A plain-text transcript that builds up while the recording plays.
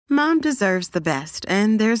Mom deserves the best,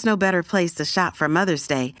 and there's no better place to shop for Mother's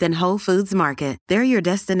Day than Whole Foods Market. They're your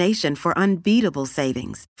destination for unbeatable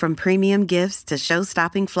savings, from premium gifts to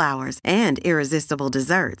show-stopping flowers and irresistible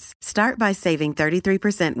desserts. Start by saving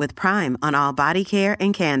 33% with Prime on all body care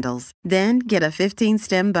and candles. Then get a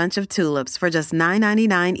 15-stem bunch of tulips for just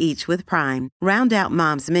 $9.99 each with Prime. Round out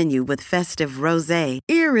Mom's menu with festive rosé,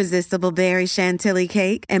 irresistible berry chantilly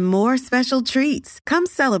cake, and more special treats. Come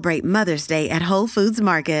celebrate Mother's Day at Whole Foods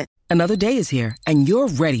Market. Another day is here, and you're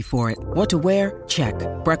ready for it. What to wear? Check.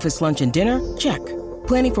 Breakfast, lunch, and dinner? Check.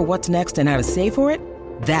 Planning for what's next and how to save for it?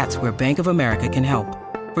 That's where Bank of America can help.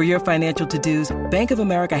 For your financial to-dos, Bank of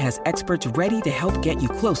America has experts ready to help get you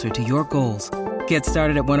closer to your goals. Get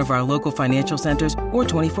started at one of our local financial centers or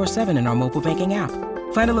 24/7 in our mobile banking app.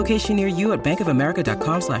 Find a location near you at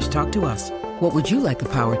bankofamerica.com/talktous. What would you like the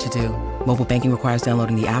power to do? Mobile banking requires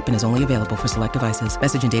downloading the app and is only available for select devices.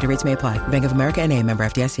 Message and data rates may apply. Bank of America N.A., member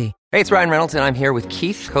FDIC. Hey, it's Ryan Reynolds, and I'm here with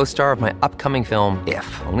Keith, co-star of my upcoming film, If,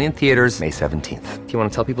 only in theaters May 17th. Do you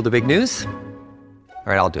want to tell people the big news?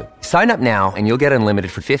 All right, I'll do it. Sign up now and you'll get unlimited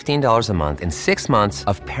for $15 a month and 6 months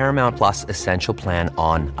of Paramount Plus Essential Plan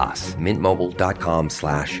on us.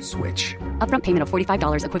 MintMobile.com/switch. Upfront payment of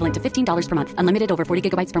 $45 equivalent to $15 per month. Unlimited over 40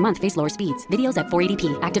 gigabytes per month. Face lower speeds. Videos at 480p.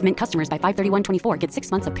 Active Mint customers by 531.24 get 6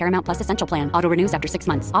 months of Paramount Plus Essential Plan. Auto renews after 6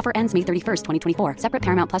 months. Offer ends May 31st, 2024. Separate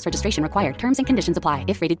Paramount Plus registration required. Terms and conditions apply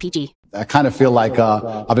if rated PG. I kind of feel like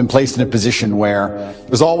I've been placed in a position where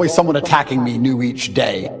there's always someone attacking me new each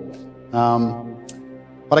day.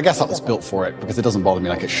 But I guess I was built for it because it doesn't bother me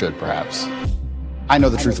like it should, perhaps. I know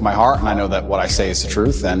the truth in my heart, and I know that what I say is the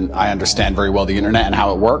truth, and I understand very well the internet and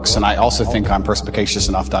how it works, and I also think I'm perspicacious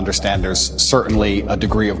enough to understand there's certainly a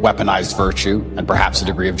degree of weaponized virtue, and perhaps a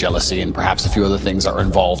degree of jealousy, and perhaps a few other things that are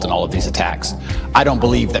involved in all of these attacks. I don't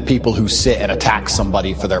believe that people who sit and attack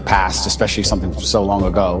somebody for their past, especially something from so long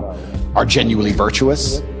ago, are genuinely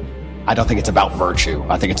virtuous. I don't think it's about virtue.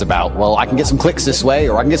 I think it's about, well, I can get some clicks this way,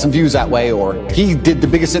 or I can get some views that way, or he did the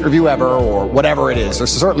biggest interview ever, or whatever it is. There's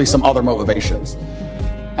certainly some other motivations.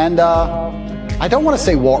 And I don't want to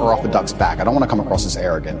say water off a duck's back. I don't want to come across as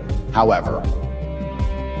arrogant. However,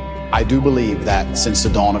 I do believe that since the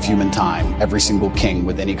dawn of human time, every single king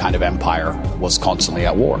with any kind of empire was constantly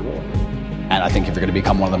at war. And I think if you're going to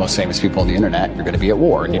become one of the most famous people on the internet, you're going to be at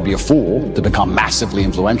war. And you'd be a fool to become massively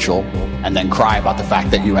influential and then cry about the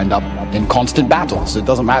fact that you end up in constant battles. It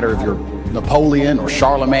doesn't matter if you're Napoleon or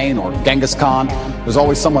Charlemagne or Genghis Khan. There's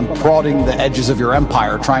always someone prodding the edges of your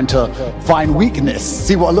empire, trying to find weakness,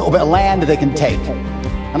 see what little bit of land they can take.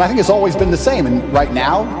 And I think it's always been the same. And right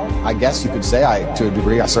now, I guess you could say, to a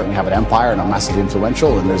degree, I certainly have an empire and I'm massively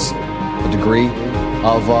influential. And there's a degree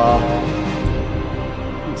of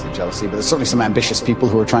jealousy, but there's certainly some ambitious people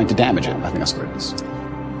who are trying to damage it. I think that's what it is.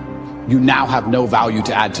 You now have no value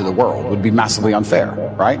to add to the world. It would be massively unfair,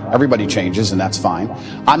 right? Everybody changes, and that's fine.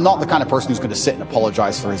 I'm not the kind of person who's going to sit and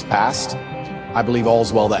apologize for his past. I believe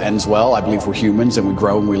all's well that ends well. I believe we're humans and we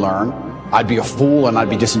grow and we learn. I'd be a fool and I'd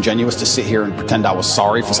be disingenuous to sit here and pretend I was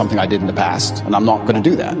sorry for something I did in the past, and I'm not going to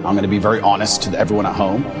do that. I'm going to be very honest to everyone at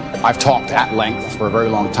home. I've talked at length for a very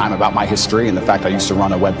long time about my history and the fact I used to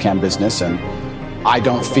run a webcam business, and I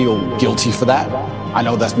don't feel guilty for that. I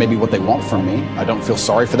know that's maybe what they want from me. I don't feel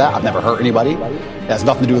sorry for that. I've never hurt anybody. It has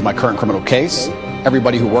nothing to do with my current criminal case.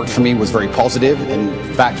 Everybody who worked for me was very positive. In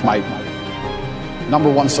fact, my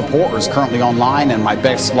 #1 supporter is currently online, and my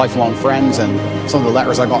best lifelong friends and some of the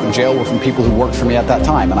letters I got in jail were from people who worked for me at that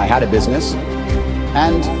time. And I had a business.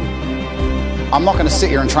 And I'm not going to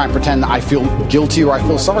sit here and try and pretend that I feel guilty or I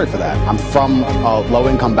feel sorry for that. I'm from a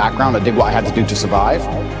low-income background. I did what I had to do to survive.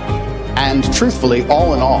 And truthfully,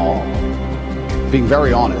 all in all, being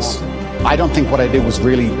very honest, I don't think what I did was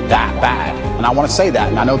really that bad. And I want to say that,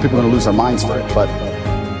 and I know people are going to lose their minds for it, but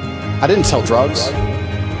I didn't sell drugs.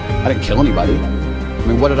 I didn't kill anybody. I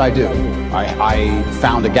mean, what did I do? I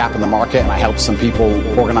found a gap in the market, and I helped some people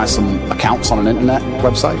organize some accounts on an internet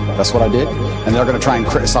website. That's what I did. And they're going to try and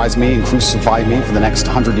criticize me and crucify me for the next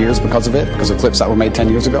 100 years because of it, because of clips that were made 10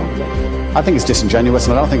 years ago. I think it's disingenuous,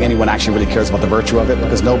 and I don't think anyone actually really cares about the virtue of it,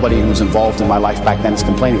 because nobody who's involved in my life back then is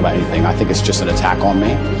complaining about anything. I think it's just an attack on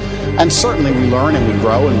me. And certainly we learn and we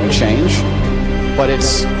grow and we change, but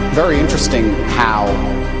it's very interesting how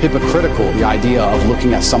hypocritical the idea of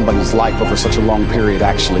looking at somebody's life over such a long period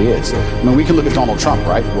actually is. I mean, we can look at Donald Trump,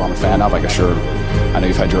 right, who I'm a fan of. I guess I know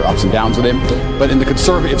you've had your ups and downs with him, but in the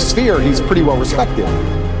conservative sphere, he's pretty well respected.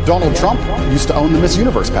 Donald Trump used to own the Miss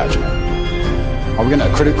Universe pageant. Are we going to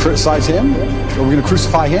criticize him? Are we going to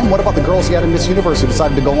crucify him? What about the girls he had in Miss Universe who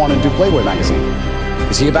decided to go on and do Playboy magazine?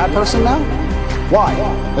 Is he a bad person now? Why?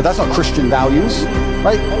 But that's not Christian values,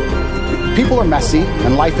 right? people are messy,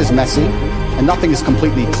 and life is messy, and nothing is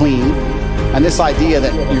completely clean. And this idea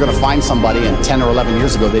that you're going to find somebody and 10 or 11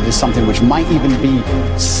 years ago they did something which might even be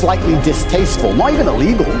slightly distasteful, not even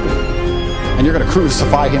illegal, and you're going to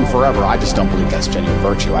crucify him forever, I just don't believe that's genuine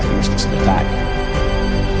virtue. I think it's just an attack.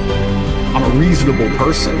 I'm a reasonable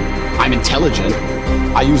person. I'm intelligent.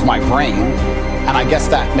 I use my brain. And I guess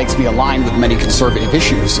that makes me align with many conservative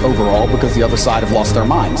issues overall because the other side have lost their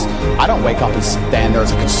minds. I don't wake up and stand there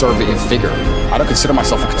as a conservative figure. I don't consider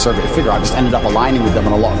myself a conservative figure. I just ended up aligning with them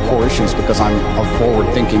on a lot of core issues because I'm a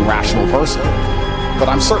forward-thinking, rational person. But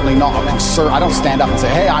I'm certainly not a I don't stand up and say,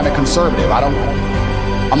 hey, I'm a conservative.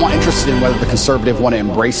 I'm not interested in whether the conservative want to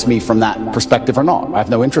embrace me from that perspective or not. I have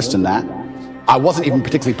no interest in that. I wasn't even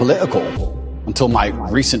particularly political until my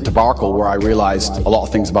recent debacle where I realized a lot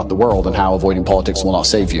of things about the world and how avoiding politics will not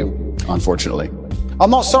save you, unfortunately.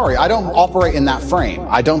 I'm not sorry. I don't operate in that frame.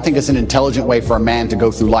 I don't think it's an intelligent way for a man to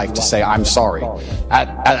go through life to say, I'm sorry.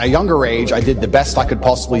 At a younger age, I did the best I could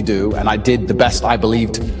possibly do, and I did the best I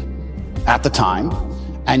believed at the time.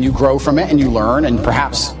 And you grow from it and you learn, and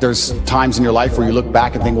perhaps there's times in your life where you look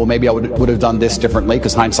back and think, well, maybe I would have done this differently,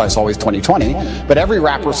 because hindsight's always 20/20. But every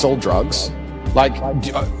rapper sold drugs. Like,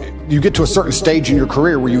 you get to a certain stage in your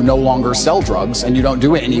career where you no longer sell drugs and you don't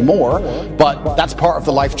do it anymore, but that's part of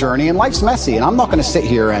the life journey, and life's messy. And I'm not going to sit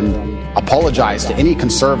here and apologize to any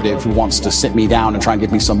conservative who wants to sit me down and try and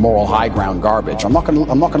give me some moral high ground garbage. I'm not going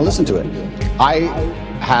to listen to it. I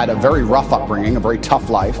had a very rough upbringing, a very tough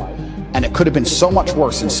life, and it could have been so much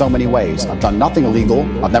worse in so many ways. I've done nothing illegal.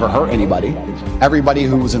 I've never hurt anybody. Everybody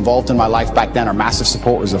who was involved in my life back then are massive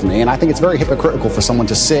supporters of me. And I think it's very hypocritical for someone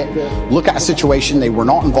to sit, look at a situation they were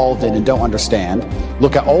not involved in and don't understand,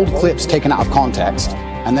 look at old clips taken out of context,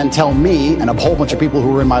 and then tell me and a whole bunch of people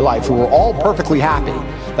who were in my life who were all perfectly happy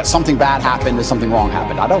that something bad happened and something wrong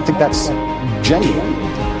happened. I don't think that's genuine.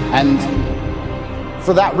 And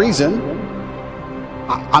for that reason,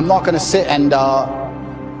 I'm not going to sit and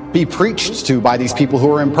be preached to by these people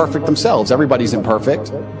who are imperfect themselves. Everybody's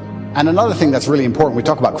imperfect. And another thing that's really important, we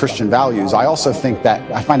talk about Christian values, I also think that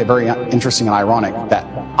I find it very interesting and ironic that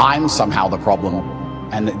I'm somehow the problem,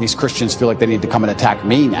 and that these Christians feel like they need to come and attack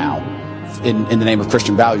me now in the name of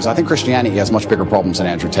Christian values. I think Christianity has much bigger problems than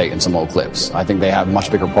Andrew Tate and some old clips. I think they have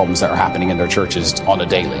much bigger problems that are happening in their churches on a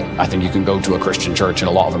daily. I think you can go to a Christian church in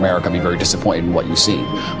a lot of America and be very disappointed in what you see.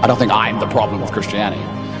 I don't think I'm the problem with Christianity.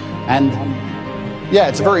 And yeah,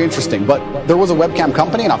 it's very interesting, but there was a webcam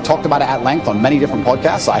company, and I've talked about it at length on many different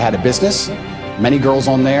podcasts. I had a business. Many girls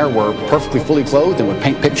on there were perfectly fully clothed and would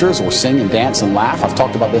paint pictures or sing and dance and laugh. I've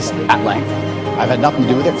talked about this at length. I've had nothing to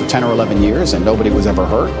do with it for 10 or 11 years, and nobody was ever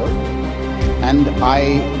hurt. And I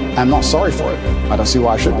am not sorry for it. I don't see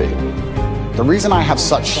why I should be. The reason I have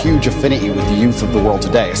such huge affinity with the youth of the world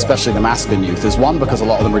today, especially the masculine youth, is one, because a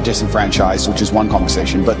lot of them are disenfranchised, which is one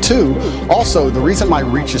conversation. But two, also the reason my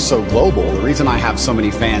reach is so global, the reason I have so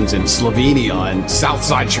many fans in Slovenia and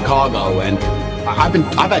Southside Chicago, and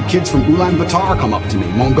I've had kids from Ulaanbaatar come up to me,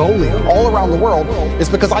 Mongolia, all around the world, is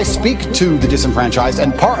because I speak to the disenfranchised,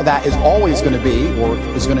 and part of that is always going to be, or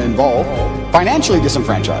is going to involve, financially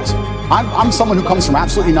disenfranchised. I'm someone who comes from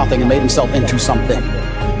absolutely nothing and made himself into something.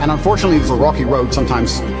 And unfortunately, it's a rocky road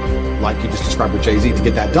sometimes, like you just described with Jay-Z, to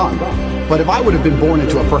get that done. But if I would have been born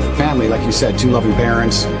into a perfect family, like you said, 2 loving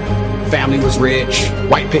parents, family was rich,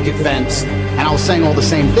 white picket fence, and I was saying all the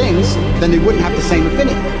same things, then they wouldn't have the same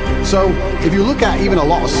affinity. So if you look at even a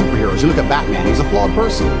lot of superheroes, you look at Batman, he's a flawed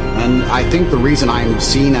person. And I think the reason I'm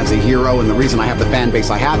seen as a hero and the reason I have the fan base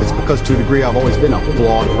I have is because to a degree I've always been a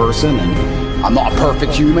flawed person, and I'm not a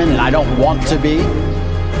perfect human, and I don't want to be.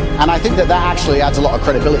 And I think that actually adds a lot of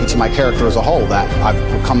credibility to my character as a whole, that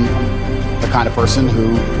I've become the kind of person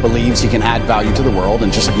who believes he can add value to the world.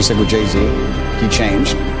 And just like you said with Jay-Z, he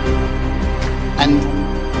changed. And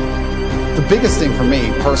the biggest thing for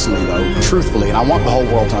me personally, though, truthfully, and I want the whole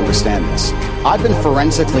world to understand this, I've been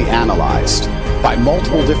forensically analyzed by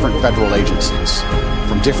multiple different federal agencies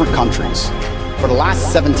from different countries for the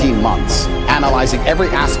last 17 months, analyzing every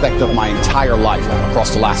aspect of my entire life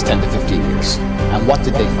across the last 10 to 15 years. And what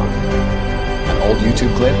did they find? An old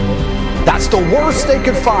YouTube clip? That's the worst they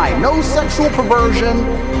could find. No sexual perversion,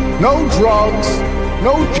 no drugs,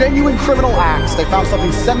 no genuine criminal acts. They found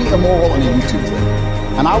something semi-immoral in a YouTube clip.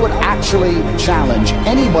 And I would actually challenge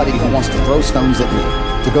anybody who wants to throw stones at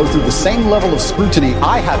me to go through the same level of scrutiny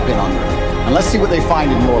I have been under, and let's see what they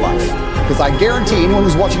find in your life. Because I guarantee anyone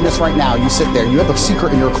who's watching this right now, you sit there, you have a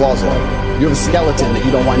secret in your closet, you have a skeleton that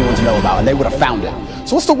you don't want anyone to know about, and they would have found it.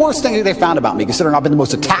 So what's the worst thing that they found about me, considering I've been the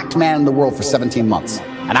most attacked man in the world for 17 months?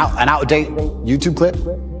 An out-of-date YouTube clip?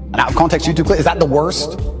 An out-of-context YouTube clip? Is that the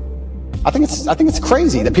worst? I think it's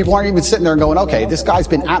crazy that people aren't even sitting there and going, okay, this guy's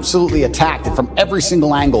been absolutely attacked from every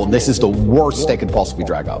single angle, and this is the worst they could possibly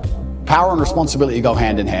drag up. Power and responsibility go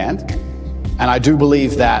hand in hand. And I do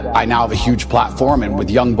believe that I now have a huge platform, and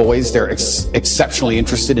with young boys, they're exceptionally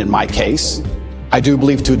interested in my case. I do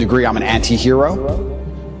believe to a degree I'm an anti-hero.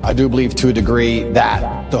 I do believe to a degree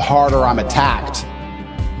that the harder I'm attacked,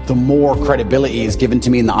 the more credibility is given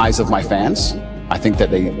to me in the eyes of my fans. I think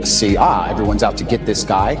that they see, everyone's out to get this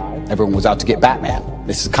guy. Everyone was out to get Batman.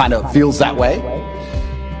 This kind of feels that way.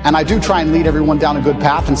 And I do try and lead everyone down a good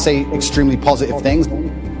path and say extremely positive things.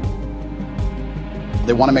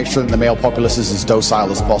 They want to make sure that the male populace is as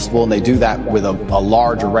docile as possible, and they do that with a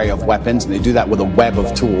large array of weapons, and they do that with a web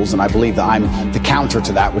of tools, and I believe that I'm the counter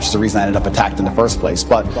to that, which is the reason I ended up attacked in the first place.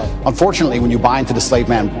 But unfortunately, when you buy into the slave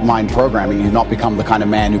mind programming, you not become the kind of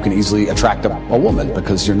man who can easily attract a woman,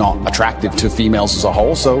 because you're not attractive to females as a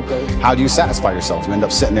whole. So how do you satisfy yourself? You end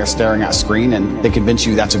up sitting there staring at a screen, and they convince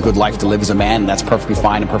you that's a good life to live as a man, and that's perfectly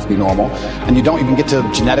fine and perfectly normal, and you don't even get to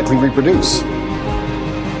genetically reproduce.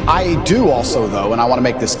 I do also, though, and I want to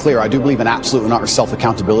make this clear, I do believe in absolute and utter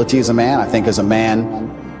self-accountability as a man. I think as a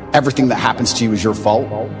man, everything that happens to you is your fault.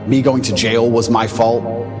 Me going to jail was my fault.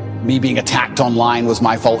 Me being attacked online was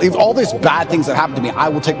my fault. If all these bad things that happened to me, I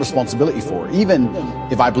will take responsibility for, even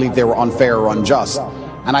if I believe they were unfair or unjust.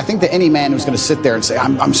 And I think that any man who's going to sit there and say,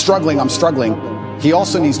 I'm struggling, he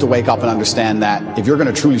also needs to wake up and understand that if you're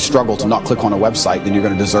going to truly struggle to not click on a website, then you're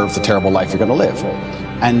going to deserve the terrible life you're going to live.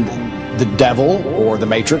 And the devil or the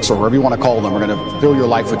matrix or whatever you want to call them are going to fill your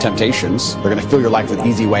life with temptations. They're going to fill your life with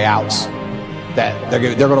easy way outs that they're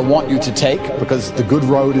going to want you to take, because the good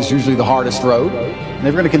road is usually the hardest road. And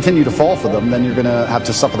if you're going to continue to fall for them, then you're going to have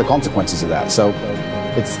to suffer the consequences of that. So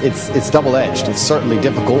it's double-edged. It's certainly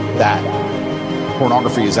difficult that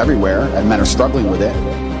pornography is everywhere and men are struggling with it.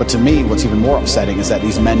 But to me, what's even more upsetting is that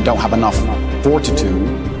these men don't have enough fortitude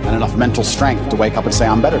and enough mental strength to wake up and say,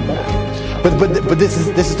 I'm better than that. But this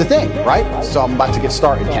is the thing, right? So I'm about to get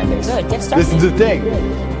started, Candace. Good, get started. This is the thing.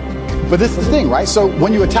 But this is the thing, right? So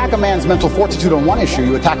when you attack a man's mental fortitude on one issue,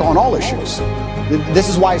 you attack on all issues. This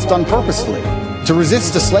is why it's done purposefully. To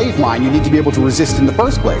resist a slave mind, you need to be able to resist in the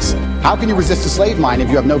first place. How can you resist a slave mind if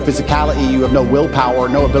you have no physicality, you have no willpower,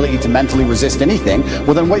 no ability to mentally resist anything?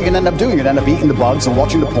 Well, then what you're going to end up doing, you're going to end up eating the bugs and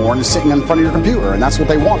watching the porn and sitting in front of your computer. And that's what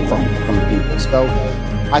they want from the people. So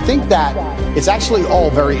I think that it's actually all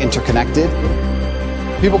very interconnected.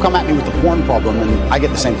 People come at me with the porn problem, and I get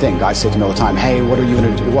the same thing. Guys say to me all the time, hey, what are you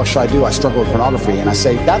going to do? What should I do? I struggle with pornography. And I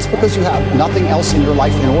say, that's because you have nothing else in your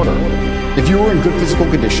life in order. If you were in good physical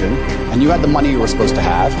condition, and you had the money you were supposed to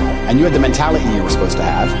have, and you had the mentality you were supposed to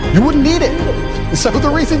have, you wouldn't need it. So the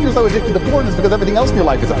reason you're so addicted to porn is because everything else in your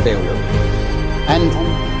life is a failure. And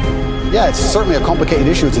yeah, it's certainly a complicated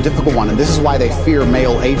issue. It's a difficult one. And this is why they fear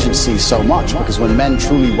male agency so much. Because when men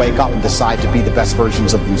truly wake up and decide to be the best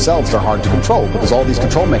versions of themselves, they're hard to control. Because all these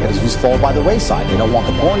control mechanisms fall by the wayside. They don't want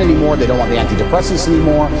the porn anymore. They don't want the antidepressants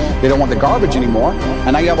anymore. They don't want the garbage anymore.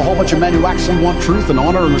 And now you have a whole bunch of men who actually want truth and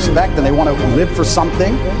honor and respect. And they want to live for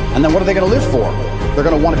something. And then what are they going to live for? They're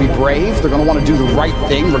going to want to be brave. They're going to want to do the right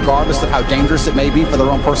thing, regardless of how dangerous it may be for their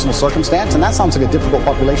own personal circumstance. And that sounds like a difficult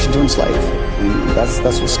population to enslave. And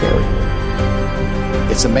that's what's scary.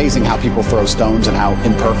 It's amazing how people throw stones and how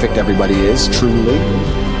imperfect everybody is, truly.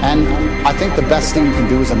 And I think the best thing you can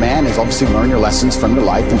do as a man is obviously learn your lessons from your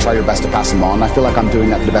life and try your best to pass them on. I feel like I'm doing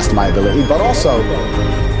that to the best of my ability. But also,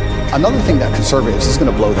 another thing that conservatives is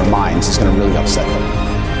going to blow their minds, is going to really upset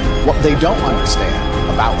them. What they don't understand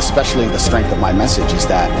about especially the strength of my message is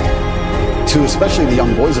that, to especially the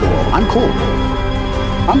young boys of the world, I'm cool.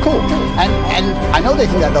 I'm cool. And I know they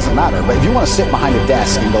think that doesn't matter, but if you want to sit behind a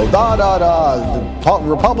desk and go, the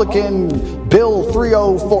Republican Bill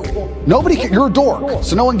 304, you're a dork,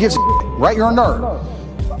 so no one gives a right? You're a nerd.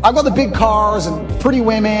 I've got the big cars and pretty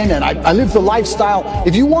women, and I live the lifestyle.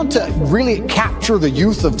 If you want to really capture the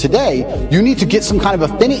youth of today, you need to get some kind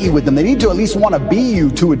of affinity with them. They need to at least want to be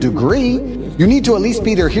you to a degree. You need to at least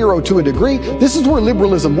be their hero to a degree. This is where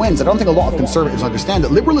liberalism wins. I don't think a lot of conservatives understand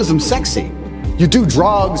that liberalism's sexy. You do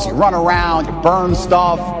drugs, you run around, you burn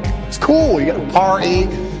stuff. It's cool, you get a party.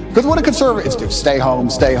 Because what do conservatives do? Stay home.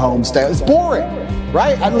 It's boring,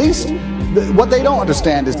 right? At least what they don't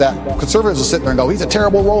understand is that conservatives will sit there and go, he's a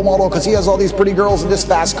terrible role model because he has all these pretty girls in this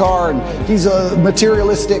fast car and he's a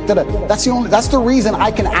materialistic. That's the reason I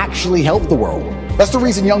can actually help the world. That's the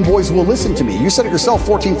reason young boys will listen to me. You said it yourself,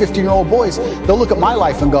 14, 15-year-old boys, they'll look at my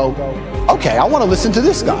life and go, okay, I want to listen to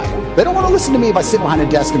this guy. They don't want to listen to me if I sit behind a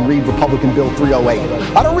desk and read Republican Bill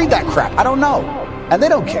 308. I don't read that crap. I don't know. And they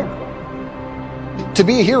don't care. to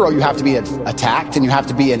be a hero, you have to be attacked and you have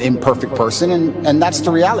to be an imperfect person. And that's the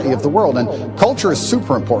reality of the world. And culture is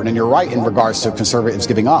super important. And you're right in regards to conservatives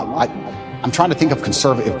giving up. I'm trying to think of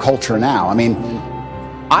conservative culture now. I mean,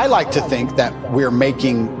 I like to think that we're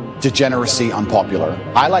making degeneracy unpopular.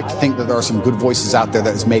 I like to think that there are some good voices out there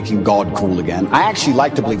that is making God cool again. I actually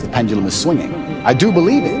like to believe the pendulum is swinging. I do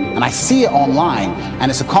believe it, and I see it online, and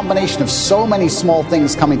it's a combination of so many small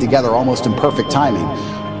things coming together almost in perfect timing.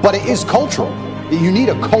 But it is cultural. You need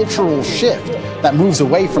a cultural shift that moves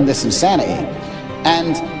away from this insanity.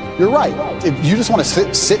 And you're right. If you just want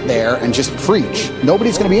to sit there and just preach,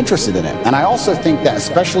 nobody's going to be interested in it. And I also think that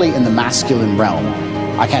especially in the masculine realm,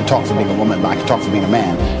 I can't talk for being a woman, but I can talk for being a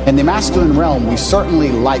man. In the masculine realm, we certainly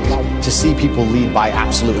like to see people lead by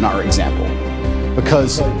absolute and utter example.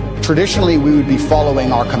 Because traditionally, we would be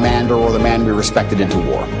following our commander or the man we respected into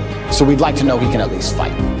war. So we'd like to know he can at least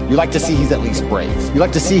fight. You like to see he's at least brave. You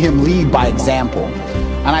like to see him lead by example.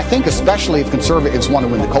 And I think especially if conservatives want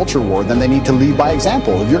to win the culture war, then they need to lead by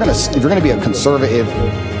example. If you're going to be a conservative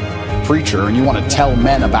preacher and you want to tell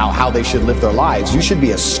men about how they should live their lives, you should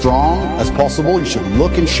be as strong as possible. You should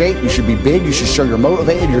look in shape. You should be big. You should show you're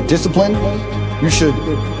motivated, you're disciplined. You should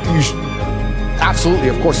absolutely,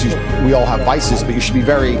 of course, we all have vices, but you should be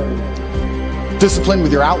very disciplined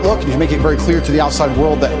with your outlook. You should make it very clear to the outside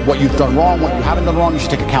world that what you've done wrong, what you haven't done wrong, you should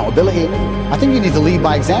take accountability. I think you need to lead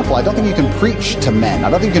by example. I don't think you can preach to men. I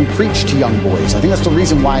don't think you can preach to young boys. I think that's the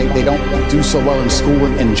reason why they don't do so well in school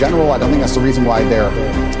in general. I don't think that's the reason why they're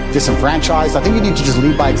disenfranchised. I think you need to just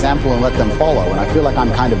lead by example and let them follow. And I feel like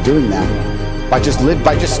I'm kind of doing that by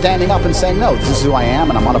just standing up and saying, no, this is who I am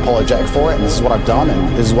and I'm unapologetic for it and this is what I've done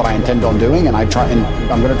and this is what I intend on doing and I'm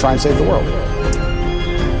going to try and save the world.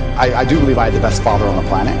 I do believe I had the best father on the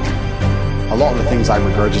planet. A lot of the things I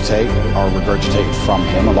regurgitate are regurgitated from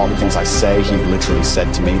him. A lot of the things I say, he literally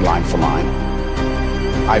said to me line for line.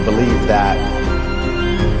 I believe that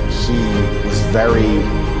he was very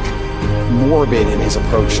morbid in his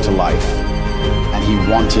approach to life. And he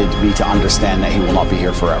wanted me to understand that he will not be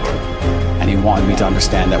here forever. And he wanted me to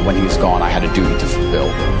understand that when he was gone, I had a duty to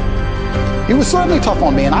fulfill. He was certainly tough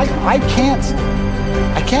on me, and I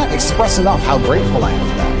can't express enough how grateful I am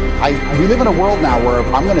for that. We live in a world now where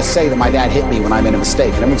I'm going to say that my dad hit me when I made a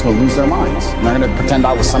mistake, and everyone's going to lose their minds. And they're going to pretend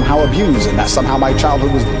I was somehow abused, and that somehow my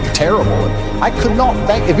childhood was terrible. I could not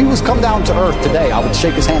if he was come down to earth today, I would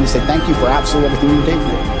shake his hand and say thank you for absolutely everything you did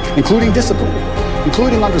for me, including discipline,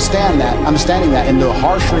 including understanding that in the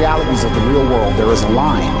harsh realities of the real world, there is a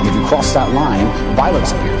line, and if you cross that line,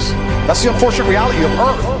 violence appears. That's the unfortunate reality of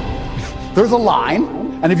earth. There's a line,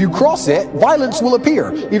 and if you cross it, violence will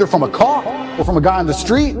appear, either from a cop, or from a guy on the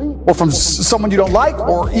street, or from someone you don't like,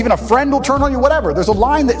 or even a friend will turn on you, whatever. There's a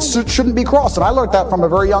line that shouldn't be crossed, and I learned that from a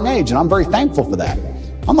very young age, and I'm very thankful for that.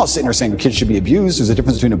 I'm not sitting here saying kids should be abused. There's a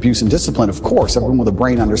difference between abuse and discipline, of course. Everyone with a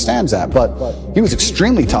brain understands that, but he was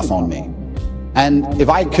extremely tough on me. And if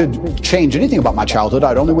I could change anything about my childhood,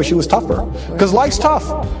 I'd only wish he was tougher. Because life's tough.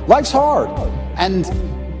 Life's hard. And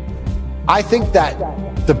I think that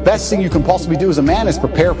the best thing you can possibly do as a man is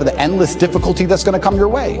prepare for the endless difficulty that's going to come your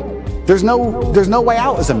way. There's no way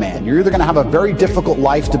out as a man. You're either going to have a very difficult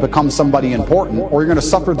life to become somebody important, or you're going to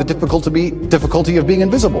suffer the difficulty of being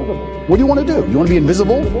invisible. What do you want to do? You want to be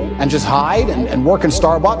invisible and just hide and work in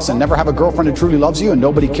Starbucks and never have a girlfriend who truly loves you and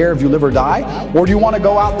nobody cares if you live or die? Or do you want to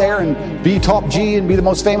go out there and be top G and be the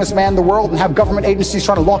most famous man in the world and have government agencies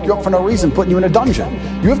trying to lock you up for no reason, putting you in a dungeon?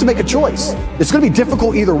 You have to make a choice. It's going to be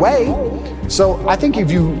difficult either way. So I think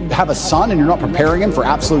if you have a son and you're not preparing him for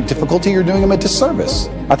absolute difficulty, you're doing him a disservice.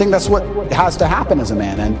 I think that's what has to happen as a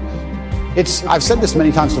man. And I've said this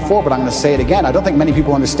many times before, but I'm going to say it again. I don't think many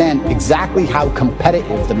people understand exactly how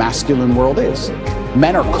competitive the masculine world is.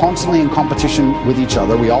 Men are constantly in competition with each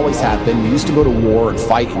other. We always have been. We used to go to war and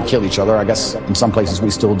fight and kill each other. I guess in some places we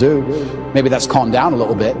still do. Maybe that's calmed down a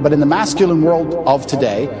little bit. But in the masculine world of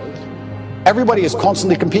today, everybody is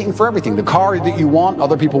constantly competing for everything. The car that you want,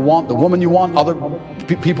 other people want. The woman you want, other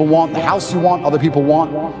people want. The house you want, other people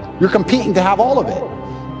want. You're competing to have all of it.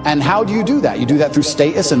 And how do you do that? You do that through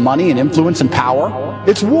status and money and influence and power.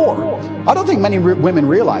 It's war. I don't think many women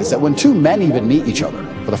realize that when two men even meet each other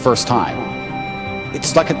for the first time,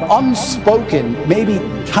 it's like an unspoken, maybe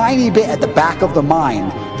tiny bit at the back of the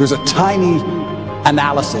mind, there's a tiny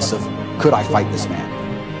analysis of, could I fight this man?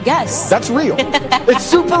 Yes. That's real. It's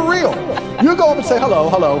super real. You go up and say, hello.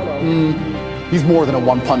 He's more than a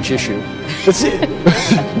one-punch issue. That's it.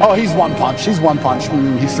 Oh, he's one punch. He's one punch.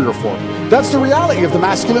 He's 3 or 4. That's the reality of the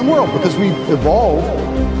masculine world, because we've evolved.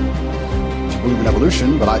 I believe in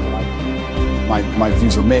evolution, but my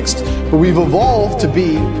views are mixed. But we've evolved to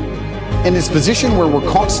be in this position where we're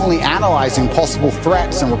constantly analyzing possible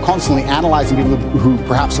threats and we're constantly analyzing people who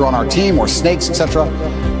perhaps are on our team or snakes, etc.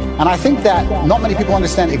 And I think that not many people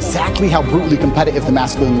understand exactly how brutally competitive the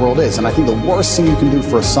masculine world is. And I think the worst thing you can do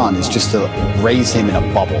for a son is just to raise him in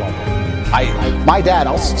a bubble. My dad,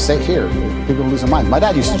 I'll say it here, people lose their minds. My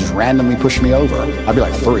dad used to just randomly push me over. I'd be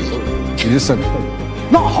like 3. He just said,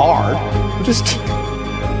 not hard, but just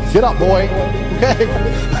get up, boy. Okay.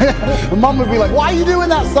 My mom would be like, why are you doing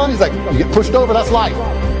that, son? He's like, you get pushed over, that's life.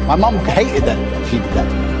 My mom hated that she did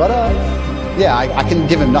that. But yeah, I can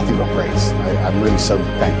give him nothing but praise. I'm really so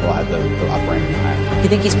thankful I had the upbringing I had. You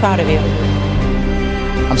think he's proud of you?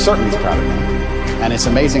 I'm certain he's proud of me. And it's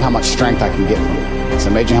amazing how much strength I can get from it. It's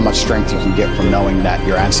amazing how much strength you can get from knowing that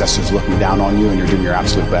your ancestors are looking down on you and you're doing your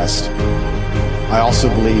absolute best. I also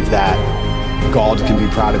believe that God can be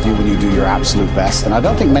proud of you when you do your absolute best. And I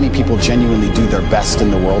don't think many people genuinely do their best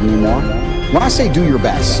in the world anymore. When I say do your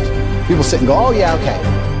best, people sit and go, oh yeah, okay.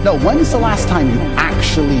 No, when's the last time you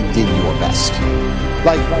actually did your best?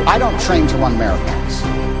 Like, I don't train to run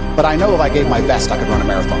marathons, but I know if I gave my best, I could run a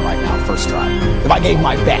marathon right now, first try. If I gave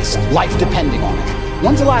my best, life depending on it.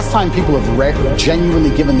 When's the last time people have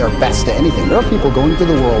genuinely given their best to anything? There are people going through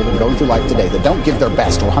the world and going through life today that don't give their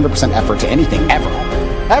best or 100% effort to anything, ever.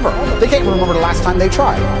 Ever. They can't even remember the last time they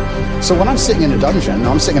tried. So when I'm sitting in a dungeon,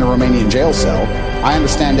 I'm sitting in a Romanian jail cell, I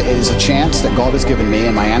understand that it is a chance that God has given me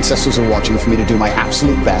and my ancestors are watching for me to do my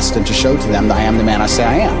absolute best and to show to them that I am the man I say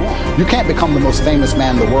I am. You can't become the most famous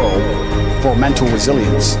man in the world for mental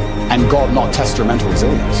resilience and God not test your mental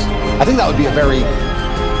resilience. I think that would be a very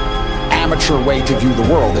amateur way to view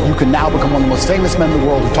the world, that you can now become one of the most famous men in the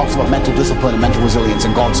world who talks about mental discipline and mental resilience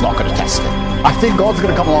and God's not going to test it. I think God's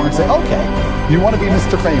going to come along and say, okay, you want to be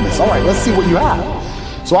Mr. Famous. All right, let's see what you have.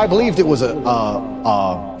 So I believed it was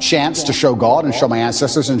a chance to show God and show my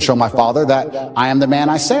ancestors and show my father that I am the man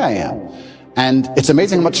I say I am. And it's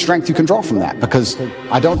amazing how much strength you can draw from that, because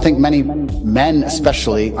I don't think many men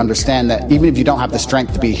especially understand that even if you don't have the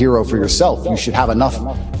strength to be a hero for yourself, you should have enough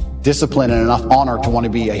discipline and enough honor to want to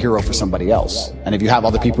be a hero for somebody else. And if you have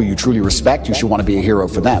other people you truly respect, you should want to be a hero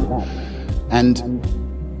for them. And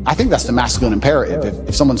I think that's the masculine imperative.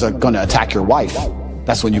 If someone's going to attack your wife,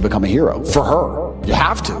 that's when you become a hero for her. You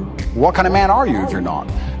have to. What kind of man are you if you're not?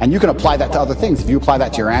 And you can apply that to other things. If you apply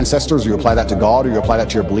that to your ancestors, or you apply that to God, or you apply that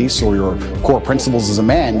to your beliefs or your core principles as a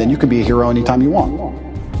man, then you can be a hero anytime you want.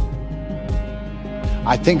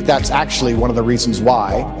 I think that's actually one of the reasons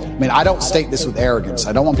why. I mean, I don't state this with arrogance.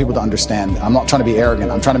 I don't want people to understand. I'm not trying to be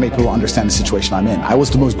arrogant. I'm trying to make people understand the situation I'm in. I was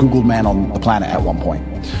the most Googled man on the planet at one point.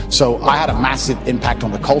 So I had a massive impact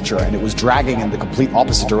on the culture, and it was dragging in the complete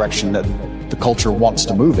opposite direction that the culture wants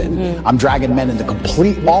to move in. Mm-hmm. I'm dragging men in the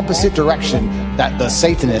complete opposite direction that the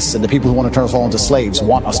Satanists and the people who want to turn us all into slaves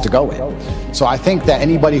want us to go in. So I think that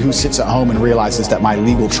anybody who sits at home and realizes that my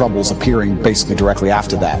legal troubles appearing basically directly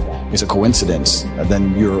after that is a coincidence,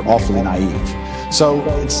 then you're awfully naive. So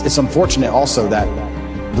it's unfortunate also that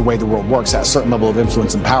the way the world works, at a certain level of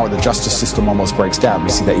influence and power, the justice system almost breaks down. We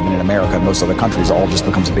see that even in America and most other countries, it all just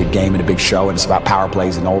becomes a big game and a big show, and it's about power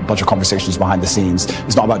plays and a whole bunch of conversations behind the scenes.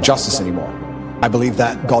 It's not about justice anymore. I believe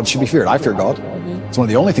that God should be feared. I fear God. It's one of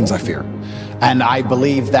the only things I fear. And I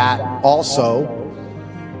believe that also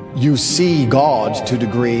you see God to a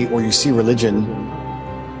degree, or you see religion,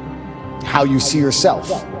 how you see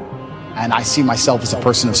yourself. And I see myself as a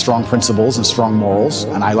person of strong principles and strong morals.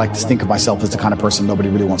 And I like to think of myself as the kind of person nobody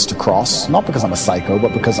really wants to cross. Not because I'm a psycho,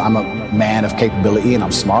 but because I'm a man of capability and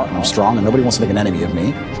I'm smart and I'm strong and nobody wants to make an enemy of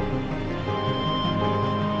me.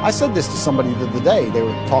 I said this to somebody the other day. They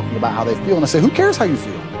were talking about how they feel. And I said, who cares how you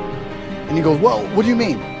feel? And he goes, well, what do you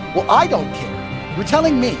mean? Well, I don't care. You're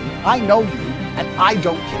telling me I know you and I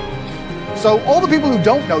don't care. So all the people who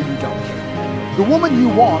don't know you don't care. The woman you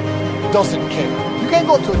want doesn't care. You can't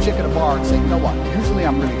go up to a chick at a bar and say, you know what, usually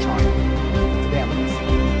I'm really trying. Damn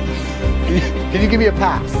it. Can you give me a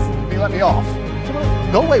pass? Can you let me off?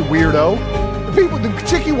 No way, weirdo. The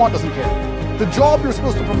chick you want doesn't care. The job you're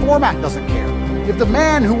supposed to perform at doesn't care. If the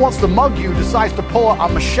man who wants to mug you decides to pull a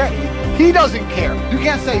machete, he doesn't care. You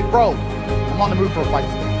can't say, bro, I'm on the mood for a fight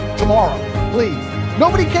today. Tomorrow, please.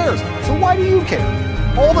 Nobody cares. So why do you care?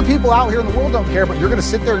 All the people out here in the world don't care, but you're going to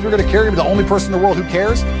sit there and you're going to carry the only person in the world who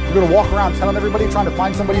cares. You're going to walk around telling everybody, trying to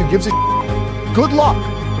find somebody who gives a shit. Good luck.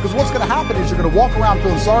 Because what's going to happen is you're going to walk around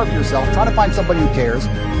feeling sorry for yourself, trying to find somebody who cares.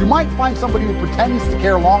 You might find somebody who pretends to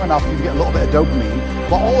care long enough for you to get a little bit of dopamine.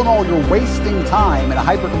 But all in all, you're wasting time in a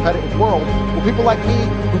hyper-competitive world where people like me,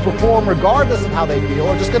 who perform regardless of how they feel,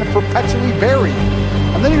 are just going to perpetually bury you.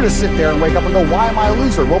 And then you're going to sit there and wake up and go, why am I a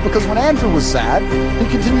loser? Well, because when Andrew was sad, he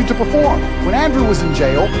continued to perform. When Andrew was in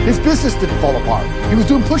jail, his business didn't fall apart. He was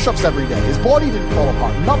doing push-ups every day. His body didn't fall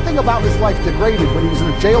apart. Nothing about his life degraded when he was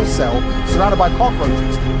in a jail cell surrounded by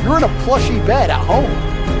cockroaches. You're in a plushy bed at home,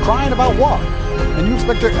 crying about what? And you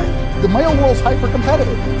expect the male world's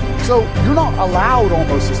hyper-competitive. So you're not allowed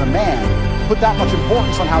almost as a man to put that much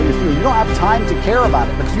importance on how you feel. You don't have time to care about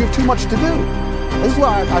it because you have too much to do. This is what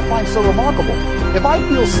I find so remarkable. If I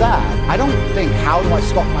feel sad, I don't think, how do I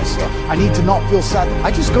stop myself? I need to not feel sad.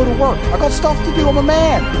 I just go to work. I got stuff to do. I'm a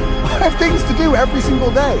man. I have things to do every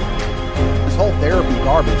single day. This whole therapy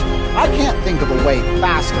garbage. I can't think of a way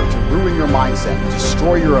faster to ruin your mindset and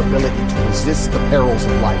destroy your ability to resist the perils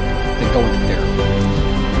of life than going to therapy.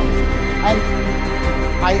 And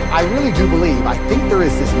I really do believe, I think there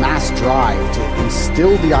is this mass drive to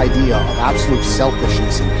instill the idea of absolute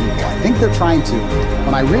selfishness in people. I think they're trying to,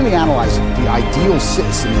 when I really analyze it, the ideal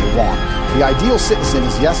citizen they want. The ideal citizen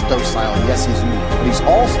is, yes, docile, yes, he's human, but he's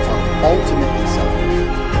also ultimately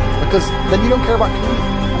selfish. Because then you don't care about community.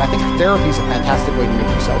 And I think therapy is a fantastic way to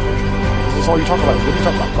make you selfish. This is all you talk about. When you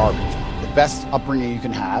talk about garbage, the best upbringing you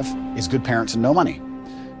can have is good parents and no money.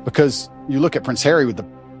 Because you look at Prince Harry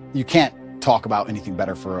you can't talk about anything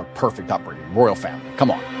better for a perfect upbringing. Royal family. Come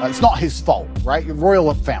on. It's not his fault, right?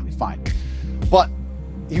 Royal family, fine. But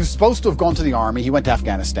he was supposed to have gone to the army. He went to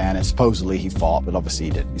Afghanistan and supposedly he fought, but obviously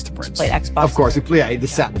he didn't. He's the prince. Played Xbox. Of course, he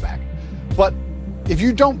just sat in the back. But if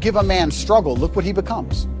you don't give a man struggle, look what he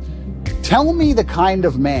becomes. Tell me the kind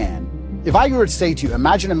of man, if I were to say to you,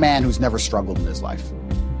 imagine a man who's never struggled in his life.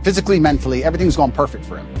 Physically, mentally, everything's gone perfect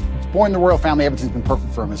for him. He's born in the royal family, everything's been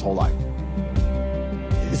perfect for him his whole life.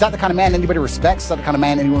 Is that the kind of man anybody respects? Is that the kind of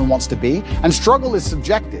man anyone wants to be? And struggle is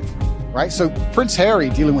subjective, right? So Prince Harry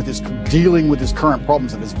dealing with his current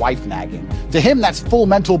problems of his wife nagging, to him that's full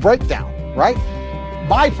mental breakdown, right?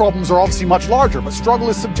 My problems are obviously much larger, but struggle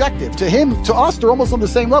is subjective. To us, they're almost on the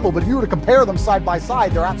same level, but if you were to compare them side by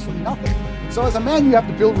side, they're absolutely nothing. So as a man, you have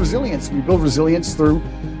to build resilience, and you build resilience through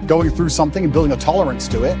going through something and building a tolerance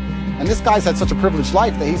to it. And this guy's had such a privileged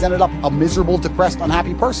life that he's ended up a miserable, depressed,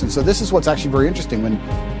 unhappy person. So this is what's actually very interesting when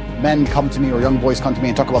men come to me or young boys come to me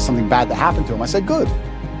and talk about something bad that happened to them. I say, good.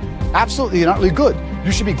 Absolutely and utterly good.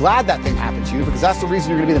 You should be glad that thing happened to you because that's the reason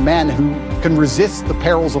you're going to be the man who can resist the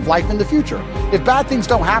perils of life in the future. If bad things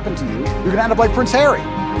don't happen to you, you're going to end up like Prince Harry.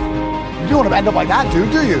 You don't want to end up like that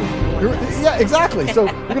dude, do you? Yeah, exactly. So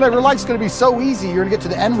your life's going to be so easy, you're going to get to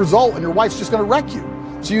the end result and your wife's just going to wreck you.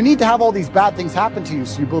 So you need to have all these bad things happen to you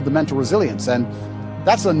so you build the mental resilience. And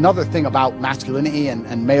that's another thing about masculinity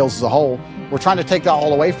and males as a whole. We're trying to take that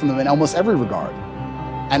all away from them in almost every regard.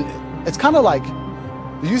 And it's kind of like,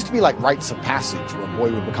 there used to be like rites of passage where a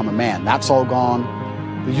boy would become a man. That's all gone.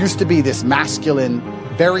 There used to be this masculine,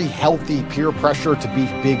 very healthy peer pressure to be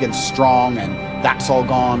big and strong, and that's all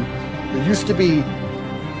gone. There used to be,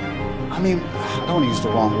 I don't want to use the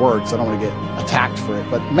wrong words, I don't want to get attacked for it,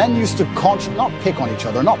 but men used to not pick on each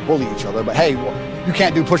other, not bully each other, but hey, you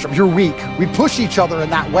can't do push-ups, you're weak. We push each other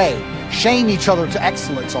in that way, shame each other to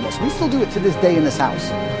excellence almost. We still do it to this day in this house.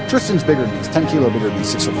 Tristan's bigger than me, he's 10 kilo bigger than me,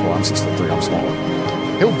 6'4", I'm 6'3", I'm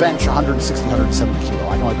smaller. He'll bench 160, 170 kilo,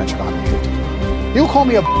 I can only bench 150 kilo. He'll call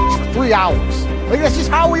me a bitch for 3 hours. Like, that's just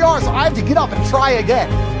how we are, so I have to get up and try again.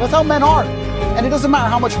 That's how men are. And it doesn't matter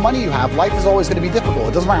how much money you have, life is always going to be difficult.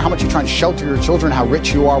 It doesn't matter how much you try and shelter your children, how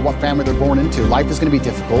rich you are, what family they're born into. Life is going to be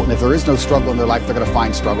difficult, and if there is no struggle in their life, they're going to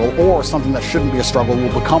find struggle, or something that shouldn't be a struggle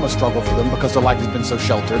will become a struggle for them because their life has been so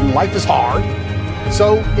sheltered, and life is hard.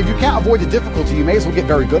 So if you can't avoid the difficulty, you may as well get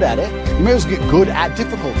very good at it. You may as well get good at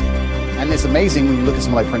difficulty. And it's amazing when you look at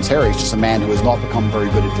someone like Prince Harry, he's just a man who has not become very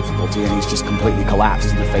good at difficulty, and he's just completely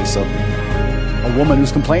collapsed in the face of a woman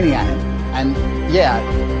who's complaining at him. And yeah,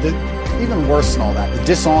 even worse than all that, the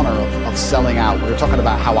dishonor of selling out. We were talking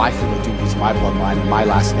about how I feel to do these my bloodline and my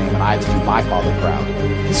last name, and I had to do my father proud.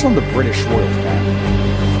 He's from the British royal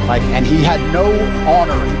family. And he had no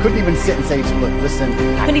honor. He couldn't even sit and say, look, listen.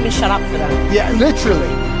 Couldn't even shut up for them. Yeah, literally.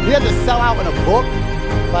 He had to sell out in a book.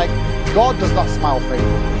 Like, God does not smile favorably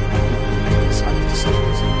at these kind of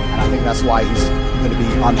decisions. And I think that's why he's going to be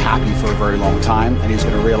unhappy for a very long time, and he's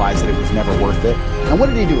going to realize that it was never worth it. And what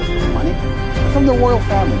did he do with it? Money? From the royal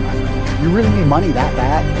family, my friend. You really need money that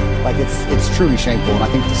bad? Like, it's truly shameful. And I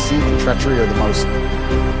think deceit and treachery are the most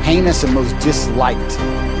heinous and most disliked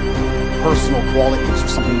personal qualities, or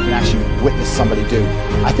something you can actually witness somebody do.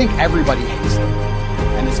 I think everybody hates them.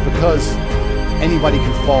 And it's because anybody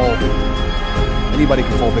can fall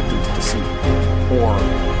victim to deceit or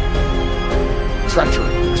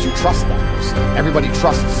treachery, because you trust that person. Everybody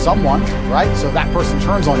trusts someone, right? So if that person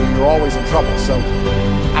turns on you, you're always in trouble. So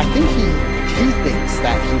I think he he thinks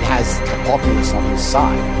that he has the populace on his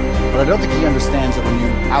side. But I don't think he understands that when you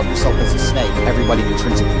out yourself as a snake, everybody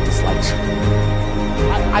intrinsically dislikes you.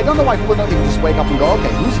 I don't know why people don't think just wake up and go,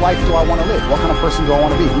 okay, whose life do I want to live? What kind of person do I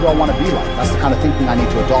want to be? Who do I want to be like? That's the kind of thinking I need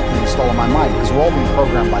to adopt and install in my mind, because we're all being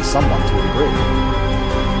programmed by someone to a degree.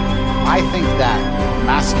 I think that the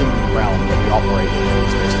masculine realm that we operate in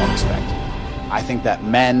is based on respect. I think that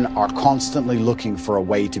men are constantly looking for a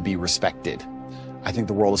way to be respected. I think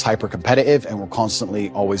the world is hyper-competitive, and we're constantly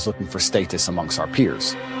always looking for status amongst our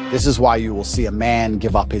peers. This is why you will see a man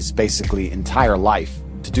give up his basically entire life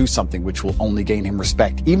to do something which will only gain him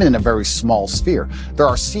respect, even in a very small sphere. There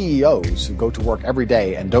are CEOs who go to work every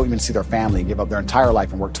day and don't even see their family and give up their entire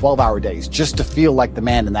life and work 12-hour days just to feel like the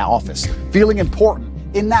man in that office. Feeling important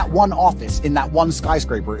in that one office, in that one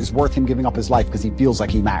skyscraper, is worth him giving up his life because he feels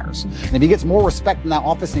like he matters. And if he gets more respect in that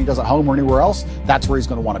office than he does at home or anywhere else, that's where he's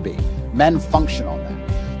going to want to be. Men function on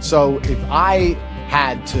that. So if I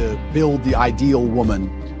had to build the ideal woman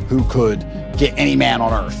who could get any man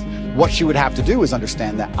on earth, what she would have to do is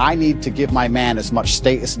understand that I need to give my man as much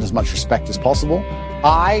status and as much respect as possible.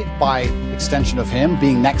 I, by extension of him,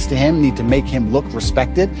 being next to him, need to make him look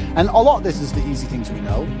respected. And a lot of this is the easy things we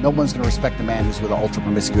know. No one's going to respect a man who's with an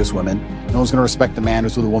ultra-promiscuous woman. No one's going to respect a man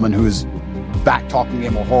who's with a woman who's back-talking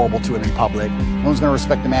him or horrible to him in public. No one's going to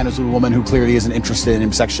respect a man who's with a woman who clearly isn't interested in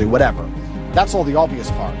him sexually, whatever. That's all the obvious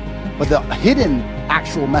part. But the hidden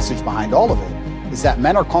actual message behind all of it is that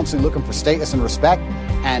men are constantly looking for status and respect,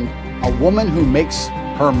 and a woman who makes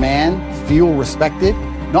her man feel respected,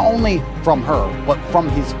 not only from her, but from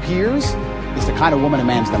his peers, is the kind of woman a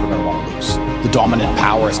man's never going to want to lose. The dominant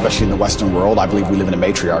power, especially in the Western world, I believe we live in a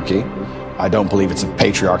matriarchy. I don't believe it's a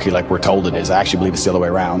patriarchy like we're told it is. I actually believe it's the other way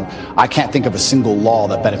around. I can't think of a single law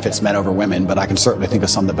that benefits men over women, but I can certainly think of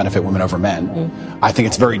some that benefit women over men. I think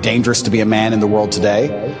it's very dangerous to be a man in the world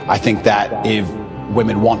today. I think that if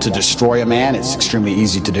women want to destroy a man, it's extremely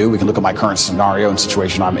easy to do. We can look at my current scenario and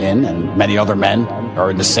situation I'm in, and many other men are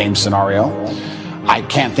in the same scenario. I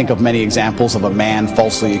can't think of many examples of a man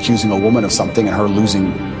falsely accusing a woman of something and her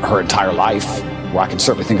losing her entire life. Well, I can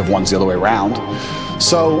certainly think of ones the other way around.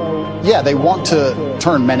 So, yeah, they want to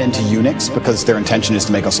turn men into eunuchs because their intention is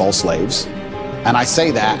to make us all slaves. And I say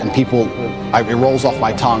that, and it rolls off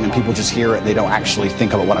my tongue, and people just hear it. They don't actually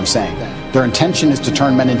think about what I'm saying. Their intention is to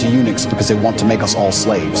turn men into eunuchs because they want to make us all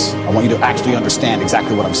slaves. I want you to actually understand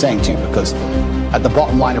exactly what I'm saying to you, because at the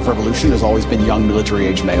bottom line of revolution has always been young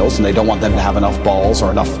military-age males, and they don't want them to have enough balls or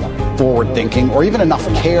enough forward thinking or even enough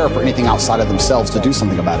care for anything outside of themselves to do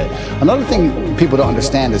something about it. Another thing people don't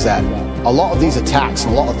understand is that a lot of these attacks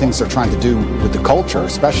and a lot of things they're trying to do with the culture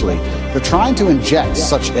especially, they're trying to inject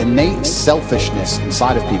such innate selfishness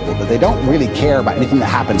inside of people that they don't really care about anything that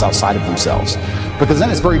happens outside of themselves. Because then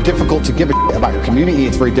it's very difficult to give a shit about your community.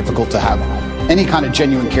 It's very difficult to have any kind of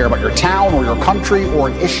genuine care about your town or your country or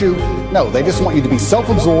an issue. No, they just want you to be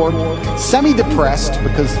self-absorbed, semi-depressed,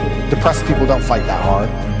 because depressed people don't fight that hard,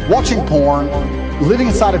 watching porn, living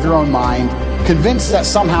inside of your own mind, convinced that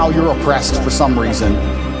somehow you're oppressed for some reason,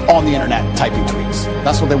 on the internet typing tweets.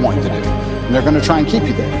 That's what they want you to do. And they're going to try and keep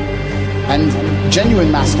you there. And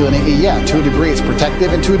genuine masculinity, yeah, to a degree it's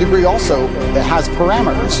protective, and to a degree also it has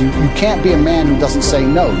parameters. You can't be a man who doesn't say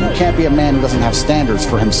no. You can't be a man who doesn't have standards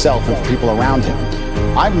for himself and for people around him.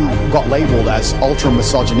 I've got labeled as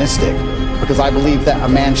ultra-misogynistic because I believe that a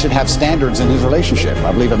man should have standards in his relationship.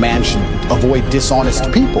 I believe a man should avoid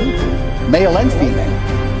dishonest people, male and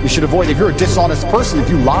female. You should avoid, if you're a dishonest person, if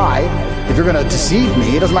you lie, if you're going to deceive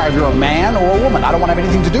me, it doesn't matter if you're a man or a woman. I don't want to have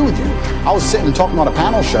anything to do with you. I was sitting and talking on a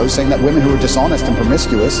panel show saying that women who are dishonest and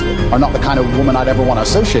promiscuous are not the kind of woman I'd ever want to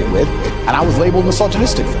associate with, and I was labeled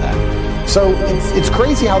misogynistic for that. So it's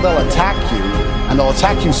crazy how they'll attack you, and they'll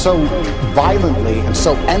attack you so violently and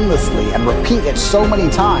so endlessly and repeat it so many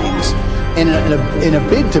times in a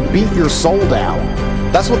bid to beat your soul down.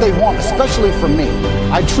 That's what they want, especially from me.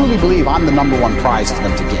 I truly believe I'm the #1 prize for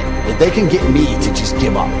them to get. If they can get me to just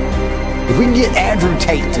give up. If we can get Andrew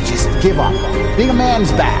Tate to just give up. Being a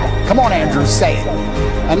man's bad. Come on, Andrew, say it.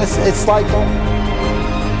 And it's like,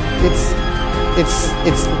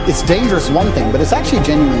 it's dangerous, one thing, but it's actually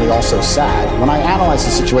genuinely also sad. When I analyze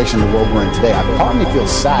the situation in the world we're in today, part of me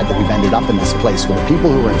feels sad that we've ended up in this place where the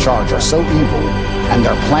people who are in charge are so evil and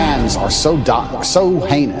their plans are so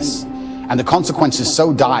heinous and the consequences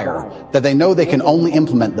so dire that they know they can only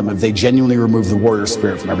implement them if they genuinely remove the warrior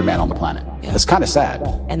spirit from every man on the planet. Yeah. It's kind of sad.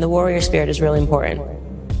 And the warrior spirit is really important.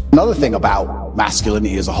 Another thing about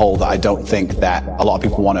masculinity as a whole that I don't think that a lot of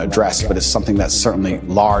people want to address, but it's something that's certainly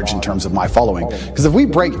large in terms of my following. Because if we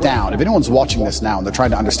break down, if anyone's watching this now and they're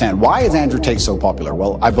trying to understand, why is Andrew Tate so popular?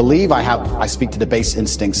 Well, I believe I speak to the base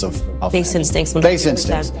instincts of base instincts. Base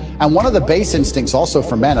instincts. And one of the base instincts also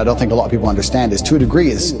for men, I don't think a lot of people understand, is to a degree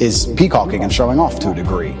is peacocking and showing off to a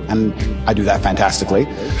degree. And I do that fantastically.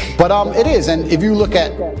 But it is. And if you look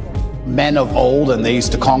at men of old, and they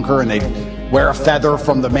used to conquer, and they'd wear a feather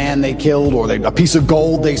from the man they killed, or a piece of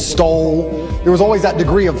gold they stole. There was always that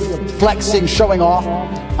degree of flexing, showing off.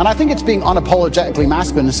 And I think it's being unapologetically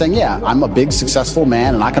masculine and saying, yeah, I'm a big, successful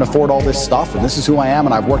man, and I can afford all this stuff, and this is who I am,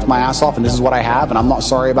 and I've worked my ass off, and this is what I have, and I'm not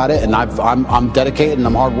sorry about it, and I'm dedicated, and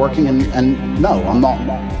I'm hardworking, and no, I'm not.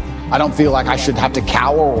 I don't feel like I should have to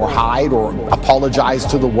cower or hide or apologize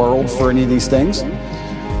to the world for any of these things.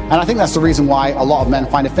 And I think that's the reason why a lot of men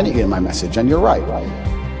find affinity in my message, and you're right.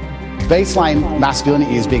 Baseline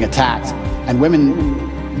masculinity is being attacked, and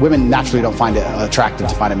women naturally don't find it attractive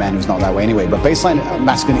to find a man who's not that way anyway, but baseline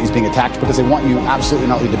masculinity is being attacked because they want you absolutely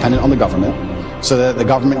not dependent on the government, so that the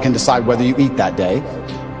government can decide whether you eat that day.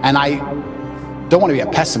 And I don't want to be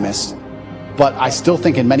a pessimist, but I still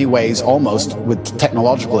think in many ways, almost with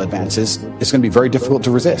technological advances, it's going to be very difficult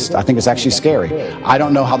to resist. I think it's actually scary. I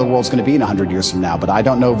don't know how the world's going to be in 100 years from now, but I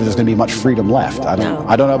don't know if there's going to be much freedom left. I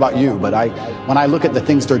don't know about you, but when I look at the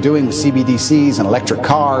things they're doing with CBDCs and electric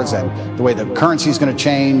cars and the way the currency is going to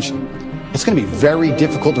change, it's going to be very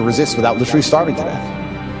difficult to resist without literally starving to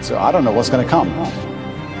death. So I don't know what's going to come.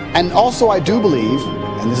 And also I do believe,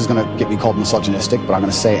 and this is going to get me called misogynistic, but I'm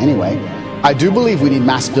going to say it anyway, I do believe we need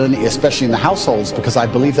masculinity, especially in the households, because I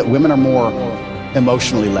believe that women are more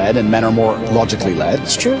emotionally led and men are more logically led.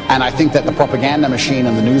 It's true. And I think that the propaganda machine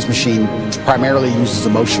and the news machine primarily uses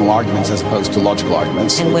emotional arguments as opposed to logical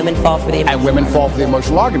arguments. And women fall for the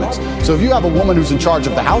emotional arguments. So if you have a woman who's in charge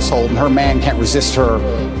of the household and her man can't resist her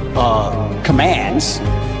commands,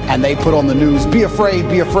 and they put on the news, be afraid,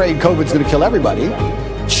 COVID's going to kill everybody.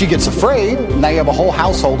 She gets afraid, and now you have a whole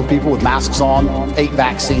household of people with masks on, 8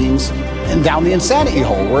 vaccines, and down the insanity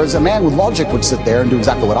hole. Whereas a man with logic would sit there and do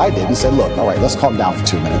exactly what I did and say, look, all right, let's calm down for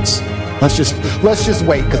 2 minutes. Let's just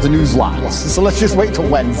wait, because the news lies. So let's just wait till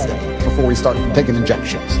Wednesday before we start taking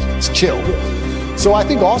injections. Let's chill. So I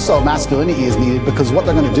think also masculinity is needed, because what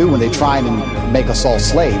they're going to do when they try and make us all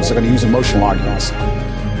slaves, they're going to use emotional arguments.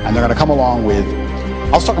 And they're going to come along with,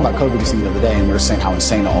 I was talking about COVID the other day, and we were saying how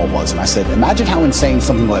insane it all was. And I said, imagine how insane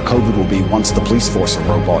something like COVID will be once the police force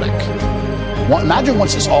are robotic. Imagine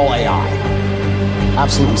once it's all AI.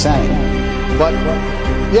 Absolutely insane. But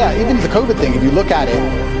yeah, even the COVID thing, if you look at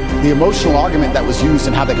it, the emotional argument that was used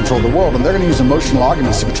in how they control the world, and they're going to use emotional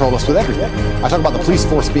arguments to control us with everything. I talk about the police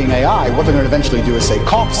force being AI. What they're going to eventually do is say,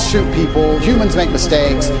 cops shoot people, humans make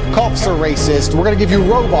mistakes, cops are racist, we're going to give you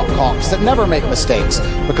robot cops that never make mistakes,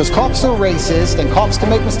 because cops are racist and cops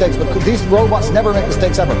can make mistakes, but these robots never make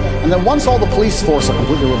mistakes ever. And then once all the police force are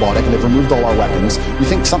completely robotic and they've removed all our weapons, you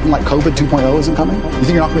think something like COVID 2.0 isn't coming? You think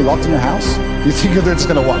you're not going to be locked in your house? You think you're just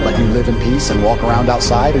going to what, like you live in peace and walk around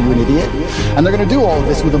outside? Are you an idiot? And they're going to do all of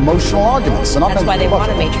this with emotional arguments. That's why they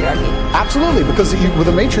want a matriarchy. Absolutely, because with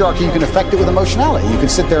a matriarchy, you can affect it with emotionality. You can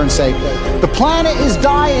sit there and say, the planet is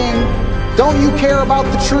dying. Don't you care about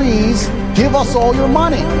the trees? Give us all your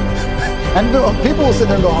money. And people will sit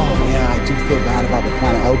there and go, oh, yeah, I do feel bad about the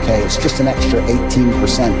planet. Okay, it's just an extra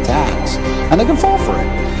 18% tax. And they can fall for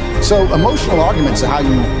it. So emotional arguments are how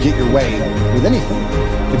you get your way with anything.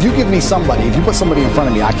 If you put somebody in front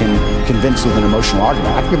of me I can convince with an emotional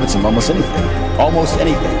argument, I can convince them almost anything. Almost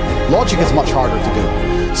anything. Logic is much harder to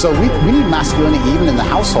do. So we need masculinity even in the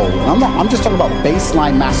household. And I'm just talking about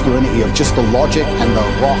baseline masculinity of just the logic and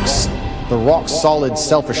the rock solid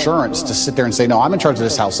self-assurance to sit there and say, no, I'm in charge of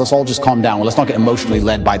this house. Let's all just calm down. Let's not get emotionally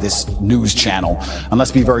led by this news channel. And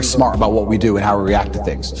let's be very smart about what we do and how we react to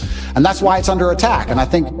things. And that's why it's under attack. And I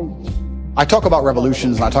think I talk about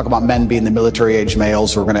revolutions and I talk about men being the military age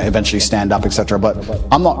males who are going to eventually stand up, etc. But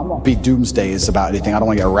I'm not be doomsdays about anything. I don't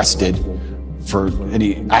want to get arrested for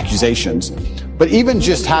any accusations. But even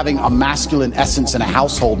just having a masculine essence in a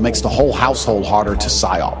household makes the whole household harder to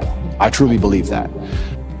psyop. I truly believe that.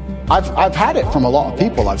 I've had it from a lot of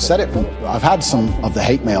people. I've had some of the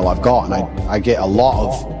hate mail I've got, and I get a lot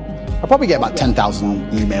of, I probably get about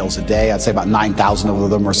 10,000 emails a day. I'd say about 9,000 of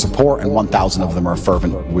them are support and 1,000 of them are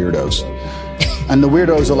fervent weirdos. And the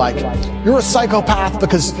weirdos are like, you're a psychopath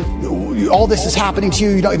because all this is happening to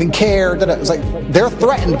you, you don't even care. It's like, they're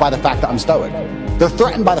threatened by the fact that I'm stoic. They're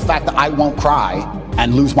threatened by the fact that I won't cry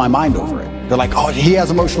and lose my mind over it. They're like, oh, he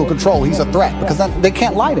has emotional control, he's a threat, because they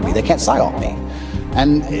can't lie to me, they can't psyop me.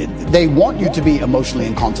 And they want you to be emotionally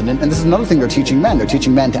incontinent. And this is another thing they're teaching men. They're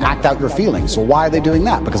teaching men to act out your feelings. So why are they doing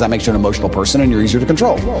that? Because that makes you an emotional person and you're easier to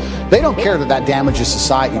control. They don't care that that damages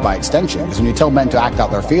society by extension. Because when you tell men to act out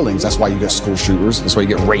their feelings, that's why you get school shooters. That's why you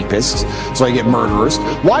get rapists. That's why you get murderers.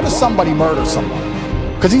 Why does somebody murder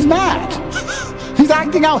someone? Because he's mad. He's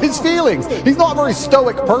acting out his feelings. He's not a very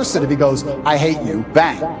stoic person if he goes, I hate you,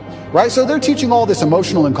 bang. Right? So they're teaching all this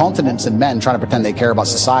emotional incontinence in men, trying to pretend they care about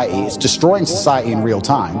society. It's destroying society in real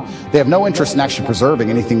time. They have no interest in actually preserving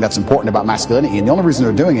anything that's important about masculinity. And the only reason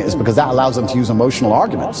they're doing it is because that allows them to use emotional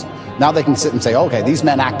arguments. Now they can sit and say, okay, these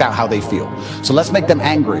men act out how they feel. So let's make them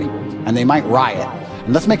angry and they might riot.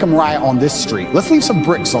 And let's make them riot on this street. Let's leave some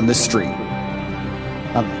bricks on this street.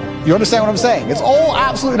 You understand what I'm saying? It's all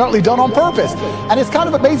absolutely and utterly done on purpose. And it's kind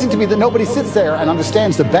of amazing to me that nobody sits there and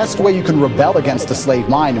understands the best way you can rebel against the slave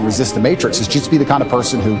mind and resist the matrix is just be the kind of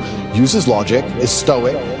person who uses logic, is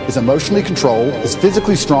stoic, is emotionally controlled, is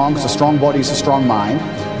physically strong, because a strong body is a strong mind,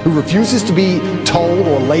 who refuses to be told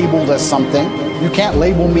or labeled as something. You can't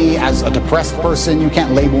label me as a depressed person. You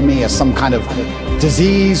can't label me as some kind of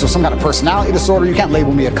disease or some kind of personality disorder. You can't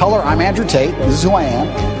label me a color. I'm Andrew Tate. This is who I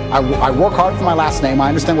am. I work hard for my last name. I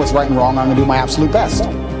understand what's right and wrong. I'm going to do my absolute best.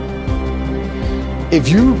 If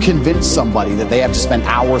you convince somebody that they have to spend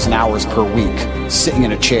hours and hours per week sitting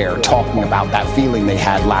in a chair talking about that feeling they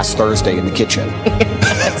had last Thursday in the kitchen.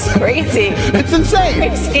 That's crazy. It's insane.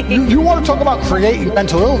 Crazy. You want to talk about creating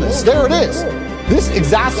mental illness. There it is. This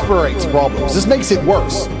exasperates problems. This makes it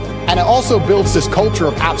worse. And it also builds this culture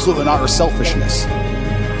of absolute and utter selfishness.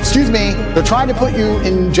 Excuse me, they're trying to put you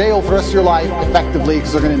in jail for the rest of your life effectively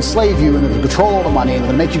because they're going to enslave you and they're going to control all the money and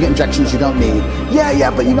they're going to make you get injections you don't need. Yeah,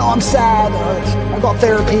 but you know, I'm sad. I got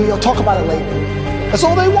therapy. I'll talk about it later. That's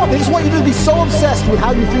all they want. They just want you to be so obsessed with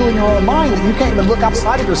how you feel in your own mind that you can't even look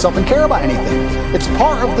outside of yourself and care about anything. It's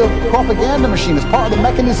part of the propaganda machine. It's part of the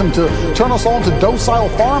mechanism to turn us all into docile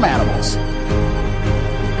farm animals.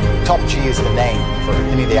 Top G is the name for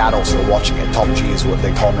any of the adults who are watching it. Top G is what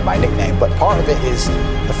they call me, my nickname. But part of it is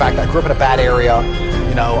the fact that I grew up in a bad area.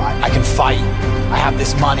 You know, I can fight. I have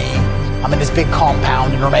this money. I'm in this big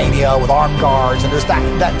compound in Romania with armed guards. And there's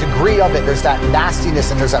that degree of it. There's that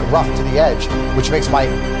nastiness and there's that rough to the edge, which makes my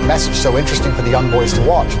message so interesting for the young boys to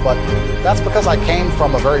watch. But that's because I came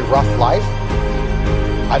from a very rough life.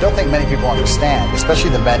 I don't think many people understand,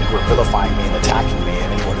 especially the men who are vilifying me and attacking me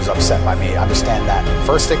and anyone who's upset by me. Understand that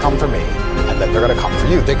first they come for me and then they're going to come for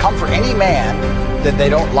you. They come for any man that they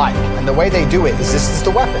don't like. And the way they do it is this is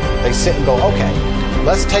the weapon. They sit and go, okay,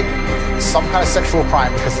 let's take some kind of sexual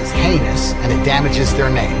crime because it's heinous and it damages their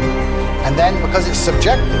name. And then because it's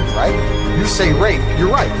subjective, right? You say rape, you're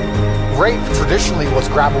right. Rape traditionally was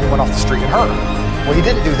grab a woman off the street and hurt her. Well, he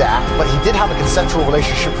didn't do that, but he did have a consensual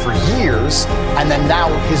relationship for years, and then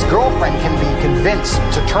now his girlfriend can be convinced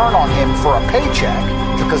to turn on him for a paycheck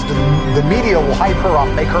because the media will hype her up,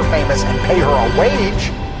 make her famous, and pay her a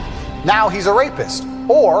wage. Now he's a rapist.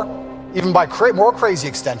 Or, even by more crazy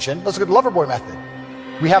extension, let's look at the Loverboy method.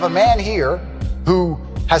 We have a man here who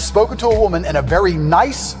has spoken to a woman in a very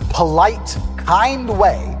nice, polite, kind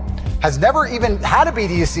way, has never even had a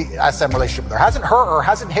BDSM relationship with her, hasn't hurt her,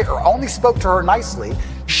 hasn't hit her, only spoke to her nicely.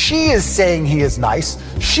 She is saying he is nice.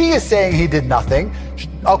 She is saying he did nothing.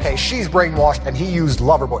 Okay, she's brainwashed and he used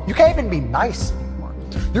Loverboy. You can't even be nice anymore.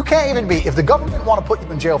 You can't even be, if the government want to put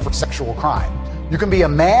you in jail for sexual crime, you can be a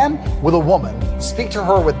man with a woman, speak to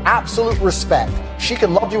her with absolute respect. She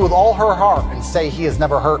can love you with all her heart and say he has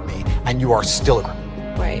never hurt me, and you are still a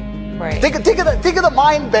criminal. Right. Think of the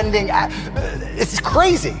mind-bending, it's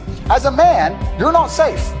crazy. As a man, you're not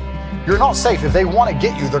safe. You're not safe. If they want to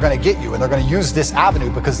get you, they're going to get you, and they're going to use this avenue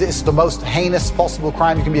because it's the most heinous possible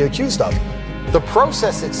crime you can be accused of. The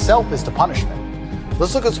process itself is the punishment.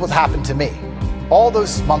 Let's look at what's happened to me. All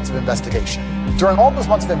those months of investigation. During all those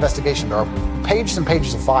months of investigation, there are pages and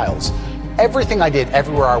pages of files. Everything I did,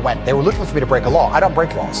 everywhere I went, they were looking for me to break a law. I don't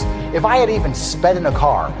break laws. If I had even sped in a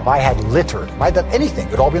car, if I had littered, if I had done anything,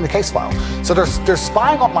 it would all be in the case file. So they're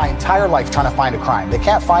spying on my entire life trying to find a crime. They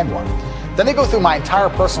can't find one. Then they go through my entire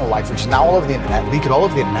personal life, which is now all over the internet, leak it all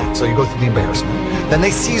over the internet, so you go through the embarrassment. Then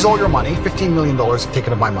they seize all your money, $15 million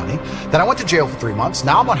taken of my money. Then I went to jail for 3 months.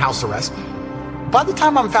 Now I'm on house arrest. By the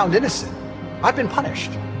time I'm found innocent, I've been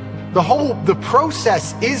punished. The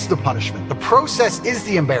process is the punishment. The process is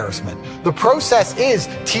the embarrassment. The process is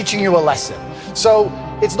teaching you a lesson. So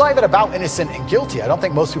it's not even about innocent and guilty. I don't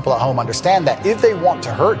think most people at home understand that if they want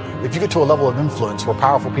to hurt you, if you get to a level of influence where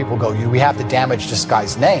powerful people go, we have to damage this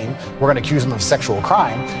guy's name, we're going to accuse him of sexual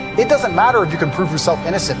crime, it doesn't matter if you can prove yourself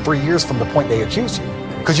innocent 3 years from the point they accuse you,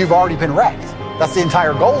 because you've already been wrecked. That's the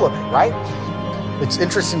entire goal of it, right? It's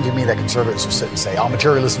interesting to me that conservatives will sit and say,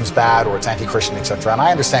 materialism is bad or it's anti-Christian, etc. And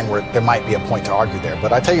I understand where there might be a point to argue there.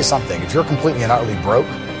 But I tell you something, if you're completely and utterly broke,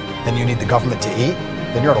 then you need the government to eat,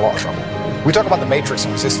 then you're in a lot of trouble. We talk about the matrix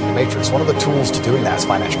and resisting the matrix. One of the tools to doing that is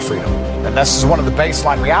financial freedom. And this is one of the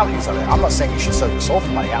baseline realities of it. I'm not saying you should sell your soul for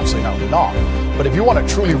money, absolutely not. But if you want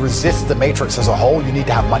to truly resist the matrix as a whole, you need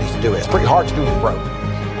to have money to do it. It's pretty hard to do with broke.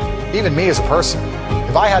 Even me as a person,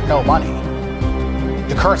 if I had no money,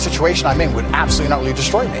 the current situation I'm in would absolutely and utterly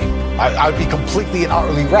destroy me. I would be completely and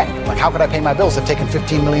utterly wrecked. Like, how could I pay my bills? They've taken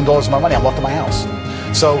 $15 million of my money. I'm locked in my house.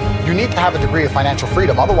 So you need to have a degree of financial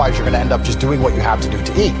freedom. Otherwise, you're going to end up just doing what you have to do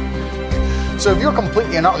to eat. So if you're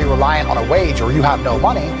completely and utterly reliant on a wage or you have no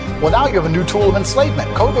money, well, now you have a new tool of enslavement.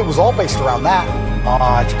 COVID was all based around that.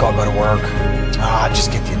 I just got to go to work.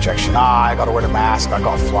 Just get the injection. I got to wear the mask. I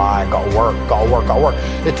got to fly. Got to work.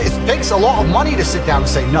 It takes a lot of money to sit down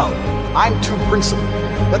and say, no, I'm too principled.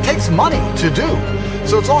 That takes money to do.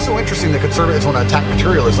 So it's also interesting that conservatives want to attack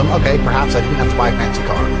materialism. Okay, perhaps I didn't have to buy a fancy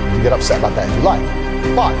car. You get upset about that if you like.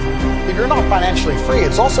 But if you're not financially free,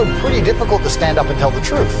 it's also pretty difficult to stand up and tell the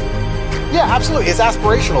truth. Yeah, absolutely. It's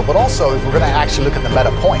aspirational, but also if we're going to actually look at the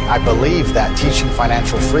meta point, I believe that teaching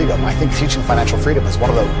financial freedom, I think teaching financial freedom is one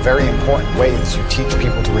of the very important ways you teach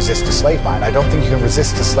people to resist the slave mind. I don't think you can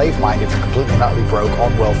resist the slave mind if you're completely and utterly broke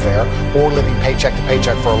on welfare or living paycheck to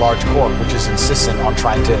paycheck for a large corp, which is insistent on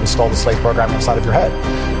trying to install the slave program inside of your head.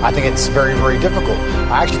 I think it's very, very difficult.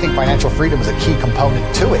 I actually think financial freedom is a key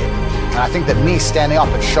component to it. And I think that me standing up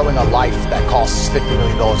and showing a life that costs $50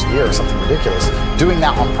 million a year or something ridiculous, doing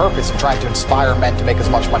that on purpose and trying to inspire men to make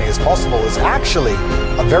as much money as possible is actually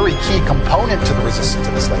a very key component to the resistance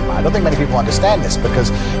to the slave mind. I don't think many people understand this,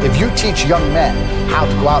 because if you teach young men how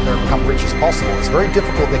to go out there and become rich as possible, it's very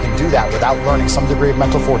difficult they can do that without learning some degree of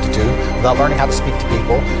mental fortitude, without learning how to speak to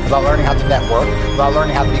people, without learning how to network, without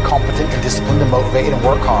learning how to be competent and disciplined and motivated and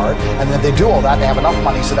work hard. And then if they do all that, they have enough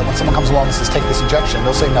money so that when someone comes along and says, take this injection,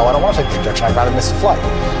 they'll say, no, I don't want to take the injection, I'd rather miss a flight.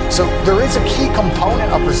 So there is a key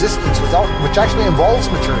component of resistance which actually involves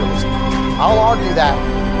materialism. I'll argue that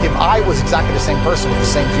if I was exactly the same person with the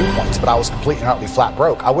same viewpoints, but I was completely and utterly flat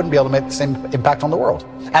broke, I wouldn't be able to make the same impact on the world.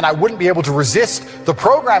 And I wouldn't be able to resist the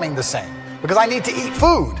programming the same, because I need to eat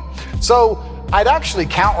food. So I'd actually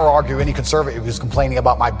counter-argue any conservative who's complaining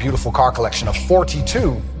about my beautiful car collection of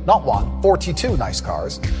 42 nice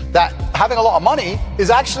cars, that having a lot of money is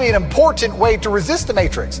actually an important way to resist the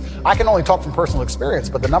matrix. I can only talk from personal experience,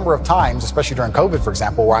 but the number of times, especially during COVID, for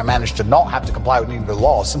example, where I managed to not have to comply with any of the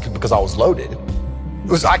laws simply because I was loaded,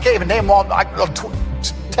 I can't even name them all,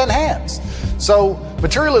 10 hands. So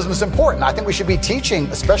materialism is important. I think we should be teaching,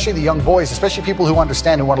 especially the young boys, especially people who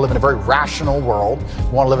understand, who want to live in a very rational world,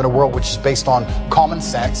 who want to live in a world which is based on common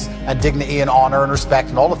sense and dignity and honor and respect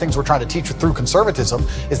and all the things we're trying to teach through conservatism,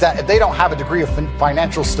 is that if they don't have a degree of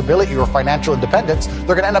financial stability or financial independence, they're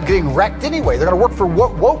going to end up getting wrecked anyway. They're going to work for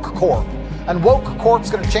Woke Corp. And Woke Corp's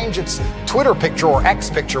going to change its Twitter picture or X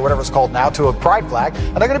picture, whatever it's called now, to a pride flag,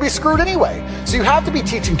 and they're going to be screwed anyway. So you have to be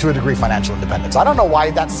teaching to a degree financial independence. I don't know why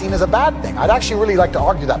that's seen as a bad thing. I'd actually really like to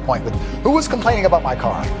argue that point with who was complaining about my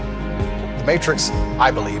car. The Matrix, I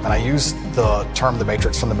believe, and I use the term The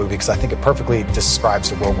Matrix from the movie because I think it perfectly describes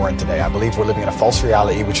the world we're in today. I believe we're living in a false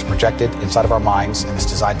reality which is projected inside of our minds and is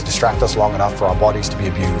designed to distract us long enough for our bodies to be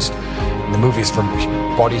abused. And the movie is for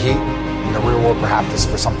body heat. In the real world, perhaps this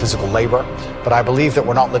is for some physical labor, but I believe that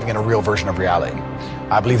we're not living in a real version of reality.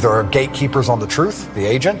 I believe there are gatekeepers on the truth, the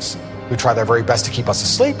agents, who try their very best to keep us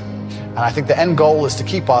asleep, and I think the end goal is to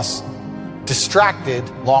keep us distracted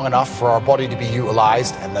long enough for our body to be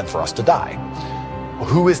utilized and then for us to die. Well,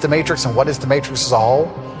 who is the Matrix and what is the Matrix as a whole?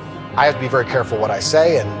 I have to be very careful what I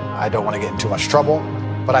say, and I don't want to get in too much trouble.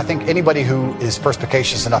 But I think anybody who is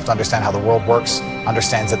perspicacious enough to understand how the world works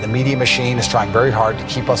understands that the media machine is trying very hard to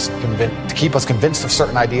keep us convinced of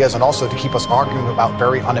certain ideas, and also to keep us arguing about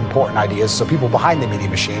very unimportant ideas. So people behind the media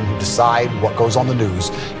machine who decide what goes on the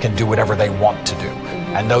news can do whatever they want to do.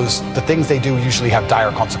 And the things they do usually have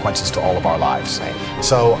dire consequences to all of our lives. Right.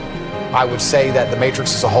 So I would say that the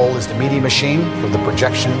Matrix as a whole is the media machine from the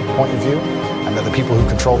projection point of view, and that the people who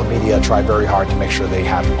control the media try very hard to make sure they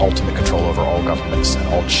have ultimate control over all governments and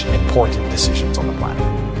all important decisions on the planet.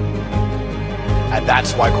 And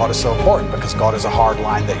that's why God is so important, because God is a hard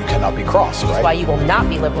line that you cannot be crossed, right? That's why you will not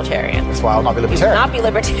be libertarian. That's why I will not be libertarian. You will not be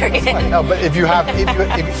libertarian. Right. No, but if you have,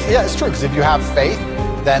 yeah, it's true, because if you have faith,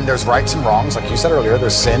 then there's rights and wrongs, like you said earlier,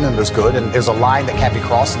 there's sin and there's good, and there's a line that can't be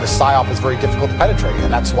crossed, and the psyop is very difficult to penetrate,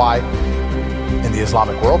 and that's why in the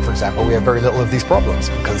Islamic world, for example, we have very little of these problems,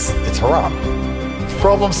 because it's haram.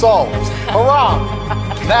 Problem solved. Haram.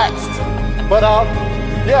 Next. But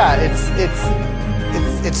yeah,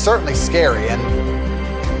 it's certainly scary, and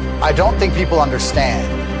I don't think people understand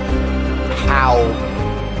how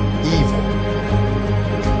evil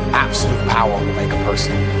absolute power will make a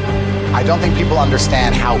person. I don't think people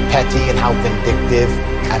understand how petty and how vindictive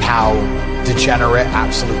and how degenerate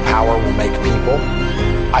absolute power will make people.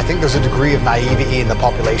 I think there's a degree of naivety in the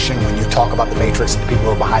population when you talk about the Matrix and the people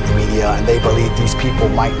who are behind the media, and they believe these people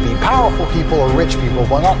might be powerful people or rich people,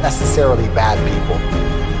 but not necessarily bad people.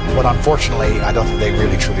 But unfortunately, I don't think they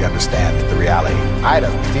really truly understand the reality. I had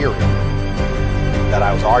a theory that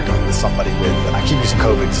I was arguing with somebody with, and I keep using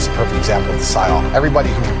COVID because it's a perfect example of the psyop. Everybody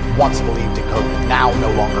who once believed in COVID now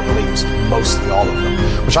no longer believes, mostly all of them,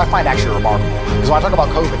 which I find actually remarkable. Because when I talk about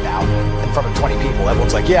COVID now, in front of 20 people,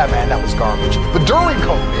 everyone's like, yeah, man, that was garbage. But during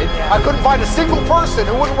COVID, I couldn't find a single person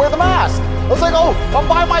who wouldn't wear the mask. I was like, oh, I'm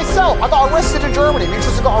by myself. I got arrested in Germany. Me and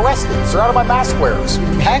sister got arrested. Surrounded by mask wearers,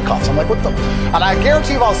 handcuffs. I'm like, what the? And I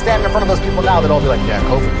guarantee if I was standing in front of those people now, they'd all be like, yeah,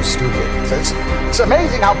 COVID was stupid. So it's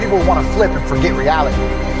amazing how people want to flip and forget reality.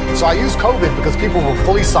 So I use COVID because people were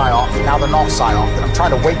fully psyoped, and now they're not psyoped, and I'm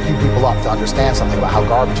trying to wake you people up to understand something about how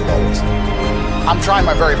garbage it all is. I'm trying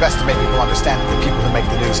my very best to make people understand that the people who make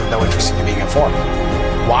the news have no interest in you being informed.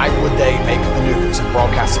 Why would they make the news and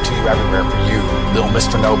broadcast it to you everywhere for you, little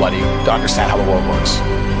Mr. Nobody, to understand how the world works?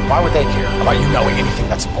 Why would they care about you knowing anything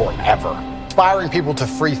that's important, ever? Inspiring people to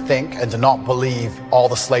free think and to not believe all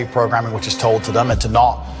the slave programming which is told to them, and to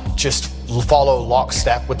not just follow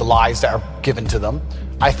lockstep with the lies that are given to them,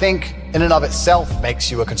 I think in and of itself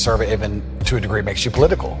makes you a conservative, and to a degree makes you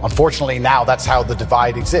political. Unfortunately, now that's how the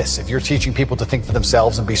divide exists. If you're teaching people to think for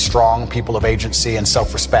themselves and be strong people of agency and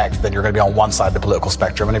self-respect, then you're going to be on one side of the political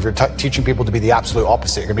spectrum. And if you're teaching people to be the absolute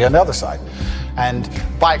opposite, you're going to be on the other side. And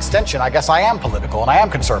by extension, I guess I am political and I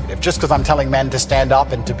am conservative, just because I'm telling men to stand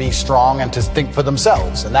up and to be strong and to think for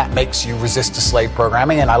themselves. And that makes you resist to slave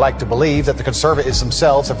programming. And I like to believe that the conservatives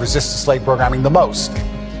themselves have resisted slave programming the most.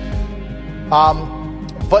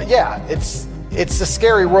 But yeah, it's a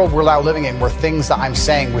scary world we're now living in, where things that I'm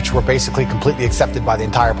saying, which were basically completely accepted by the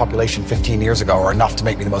entire population 15 years ago, are enough to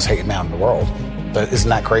make me the most hated man in the world. But isn't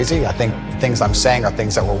that crazy? I think the things I'm saying are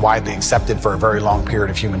things that were widely accepted for a very long period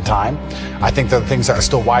of human time. I think they're the things that are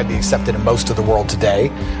still widely accepted in most of the world today.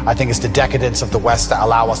 I think it's the decadence of the West that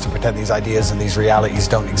allow us to pretend these ideas and these realities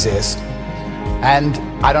don't exist. And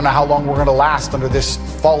I don't know how long we're going to last under this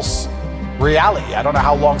false reality. I don't know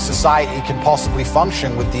how long society can possibly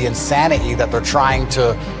function with the insanity that they're trying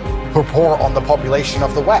to purport on the population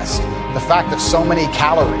of the West. The fact that so many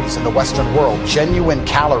calories in the Western world, genuine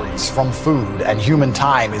calories from food and human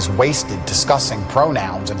time, is wasted discussing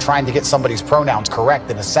pronouns and trying to get somebody's pronouns correct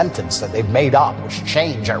in a sentence that they've made up, which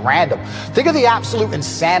change at random. Think of the absolute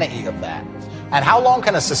insanity of that. And how long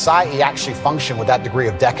can a society actually function with that degree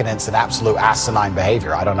of decadence and absolute asinine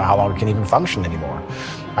behavior? I don't know how long it can even function anymore.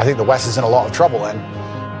 I think the West is in a lot of trouble, and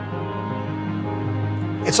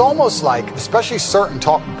it's almost like, especially certain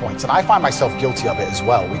talking points, and I find myself guilty of it as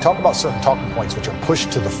well. We talk about certain talking points which are pushed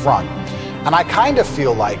to the front, and I kind of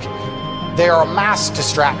feel like they are a mass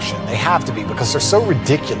distraction. They have to be, because they're so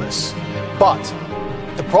ridiculous. But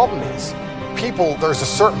the problem is, there's a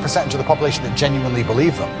certain percentage of the population that genuinely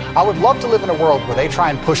believe them. I would love to live in a world where they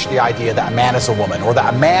try and push the idea that a man is a woman, or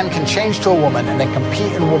that a man can change to a woman and then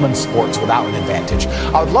compete in women's sports without an advantage.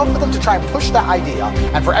 I would love for them to try and push that idea,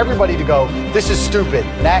 and for everybody to go, this is stupid,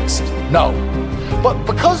 next, no. But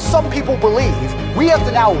because some people believe, we have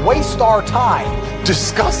to now waste our time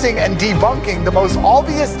discussing and debunking the most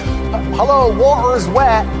obvious, hello, water is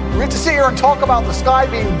wet. We have to sit here and talk about the sky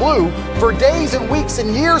being blue for days and weeks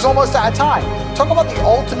and years almost at a time. Talk about the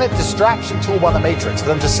ultimate distraction tool by the Matrix, for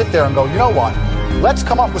them to sit there and go, you know what? Let's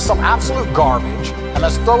come up with some absolute garbage and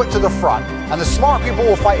let's throw it to the front, and the smart people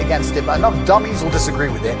will fight against it, but enough dummies will disagree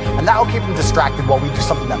with it, and that will keep them distracted while we do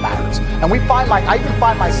something that matters. And I even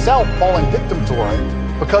find myself falling victim to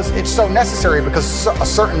it, because it's so necessary, because a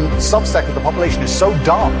certain subsect of the population is so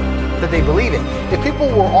dumb that they believe it. If people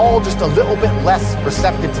were all just a little bit less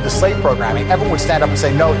receptive to the slave programming, everyone would stand up and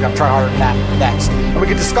say, no, you're going to try harder than that next. And we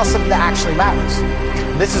could discuss something that actually matters.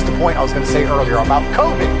 And this is the point I was going to say earlier about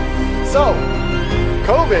COVID. So,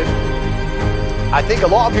 COVID, I think a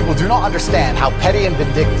lot of people do not understand how petty and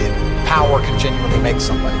vindictive power can genuinely make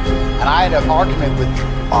somebody. And I had an argument with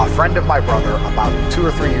a friend of my brother about 2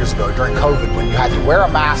 or 3 years ago during COVID, when you had to wear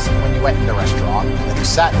a mask when you went in the restaurant, and then you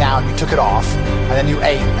sat down, you took it off, and then you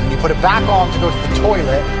ate, and you put it back on to go to the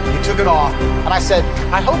toilet, and you took it off. And I said,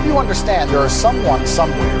 I hope you understand there is someone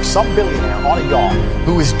somewhere, some billionaire on a yacht,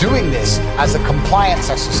 who is doing this as a compliance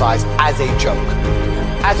exercise, as a joke.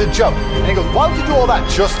 As a joke. And he goes, why would you do all that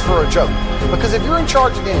just for a joke? Because if you're in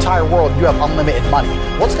charge of the entire world, you have unlimited money.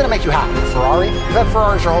 What's going to make you happy? Ferrari? You've had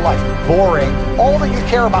Ferraris your whole life. Boring. All that you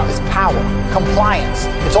care about is power, compliance.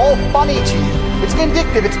 It's all funny to you. It's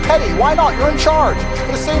vindictive. It's petty. Why not? You're in charge.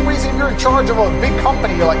 For the same reason you're in charge of a big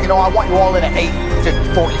company, you're like, I want you all in at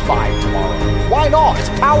 8:45 tomorrow. Why not? It's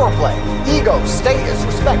power play. Ego, status,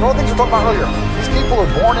 respect, all the things we were talking about earlier. These people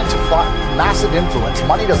are born into massive influence.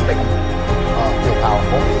 Money doesn't make them feel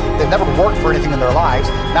powerful. They've never worked for anything in their lives.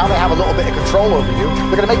 Now they have a little bit of control over you.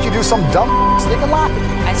 They're going to make you do some dumb so they can laugh at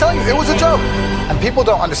you. I tell you, it was a joke. And people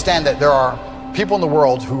don't understand that there are people in the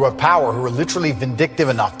world who have power who are literally vindictive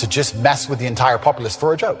enough to just mess with the entire populace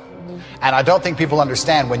for a joke. And I don't think people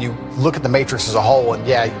understand when you look at the Matrix as a whole, and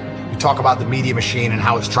you talk about the media machine and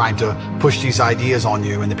how it's trying to push these ideas on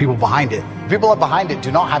you and the people behind it. The people behind it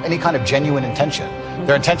do not have any kind of genuine intention.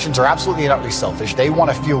 Their intentions are absolutely and utterly selfish. They want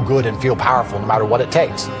to feel good and feel powerful no matter what it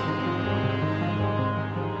takes.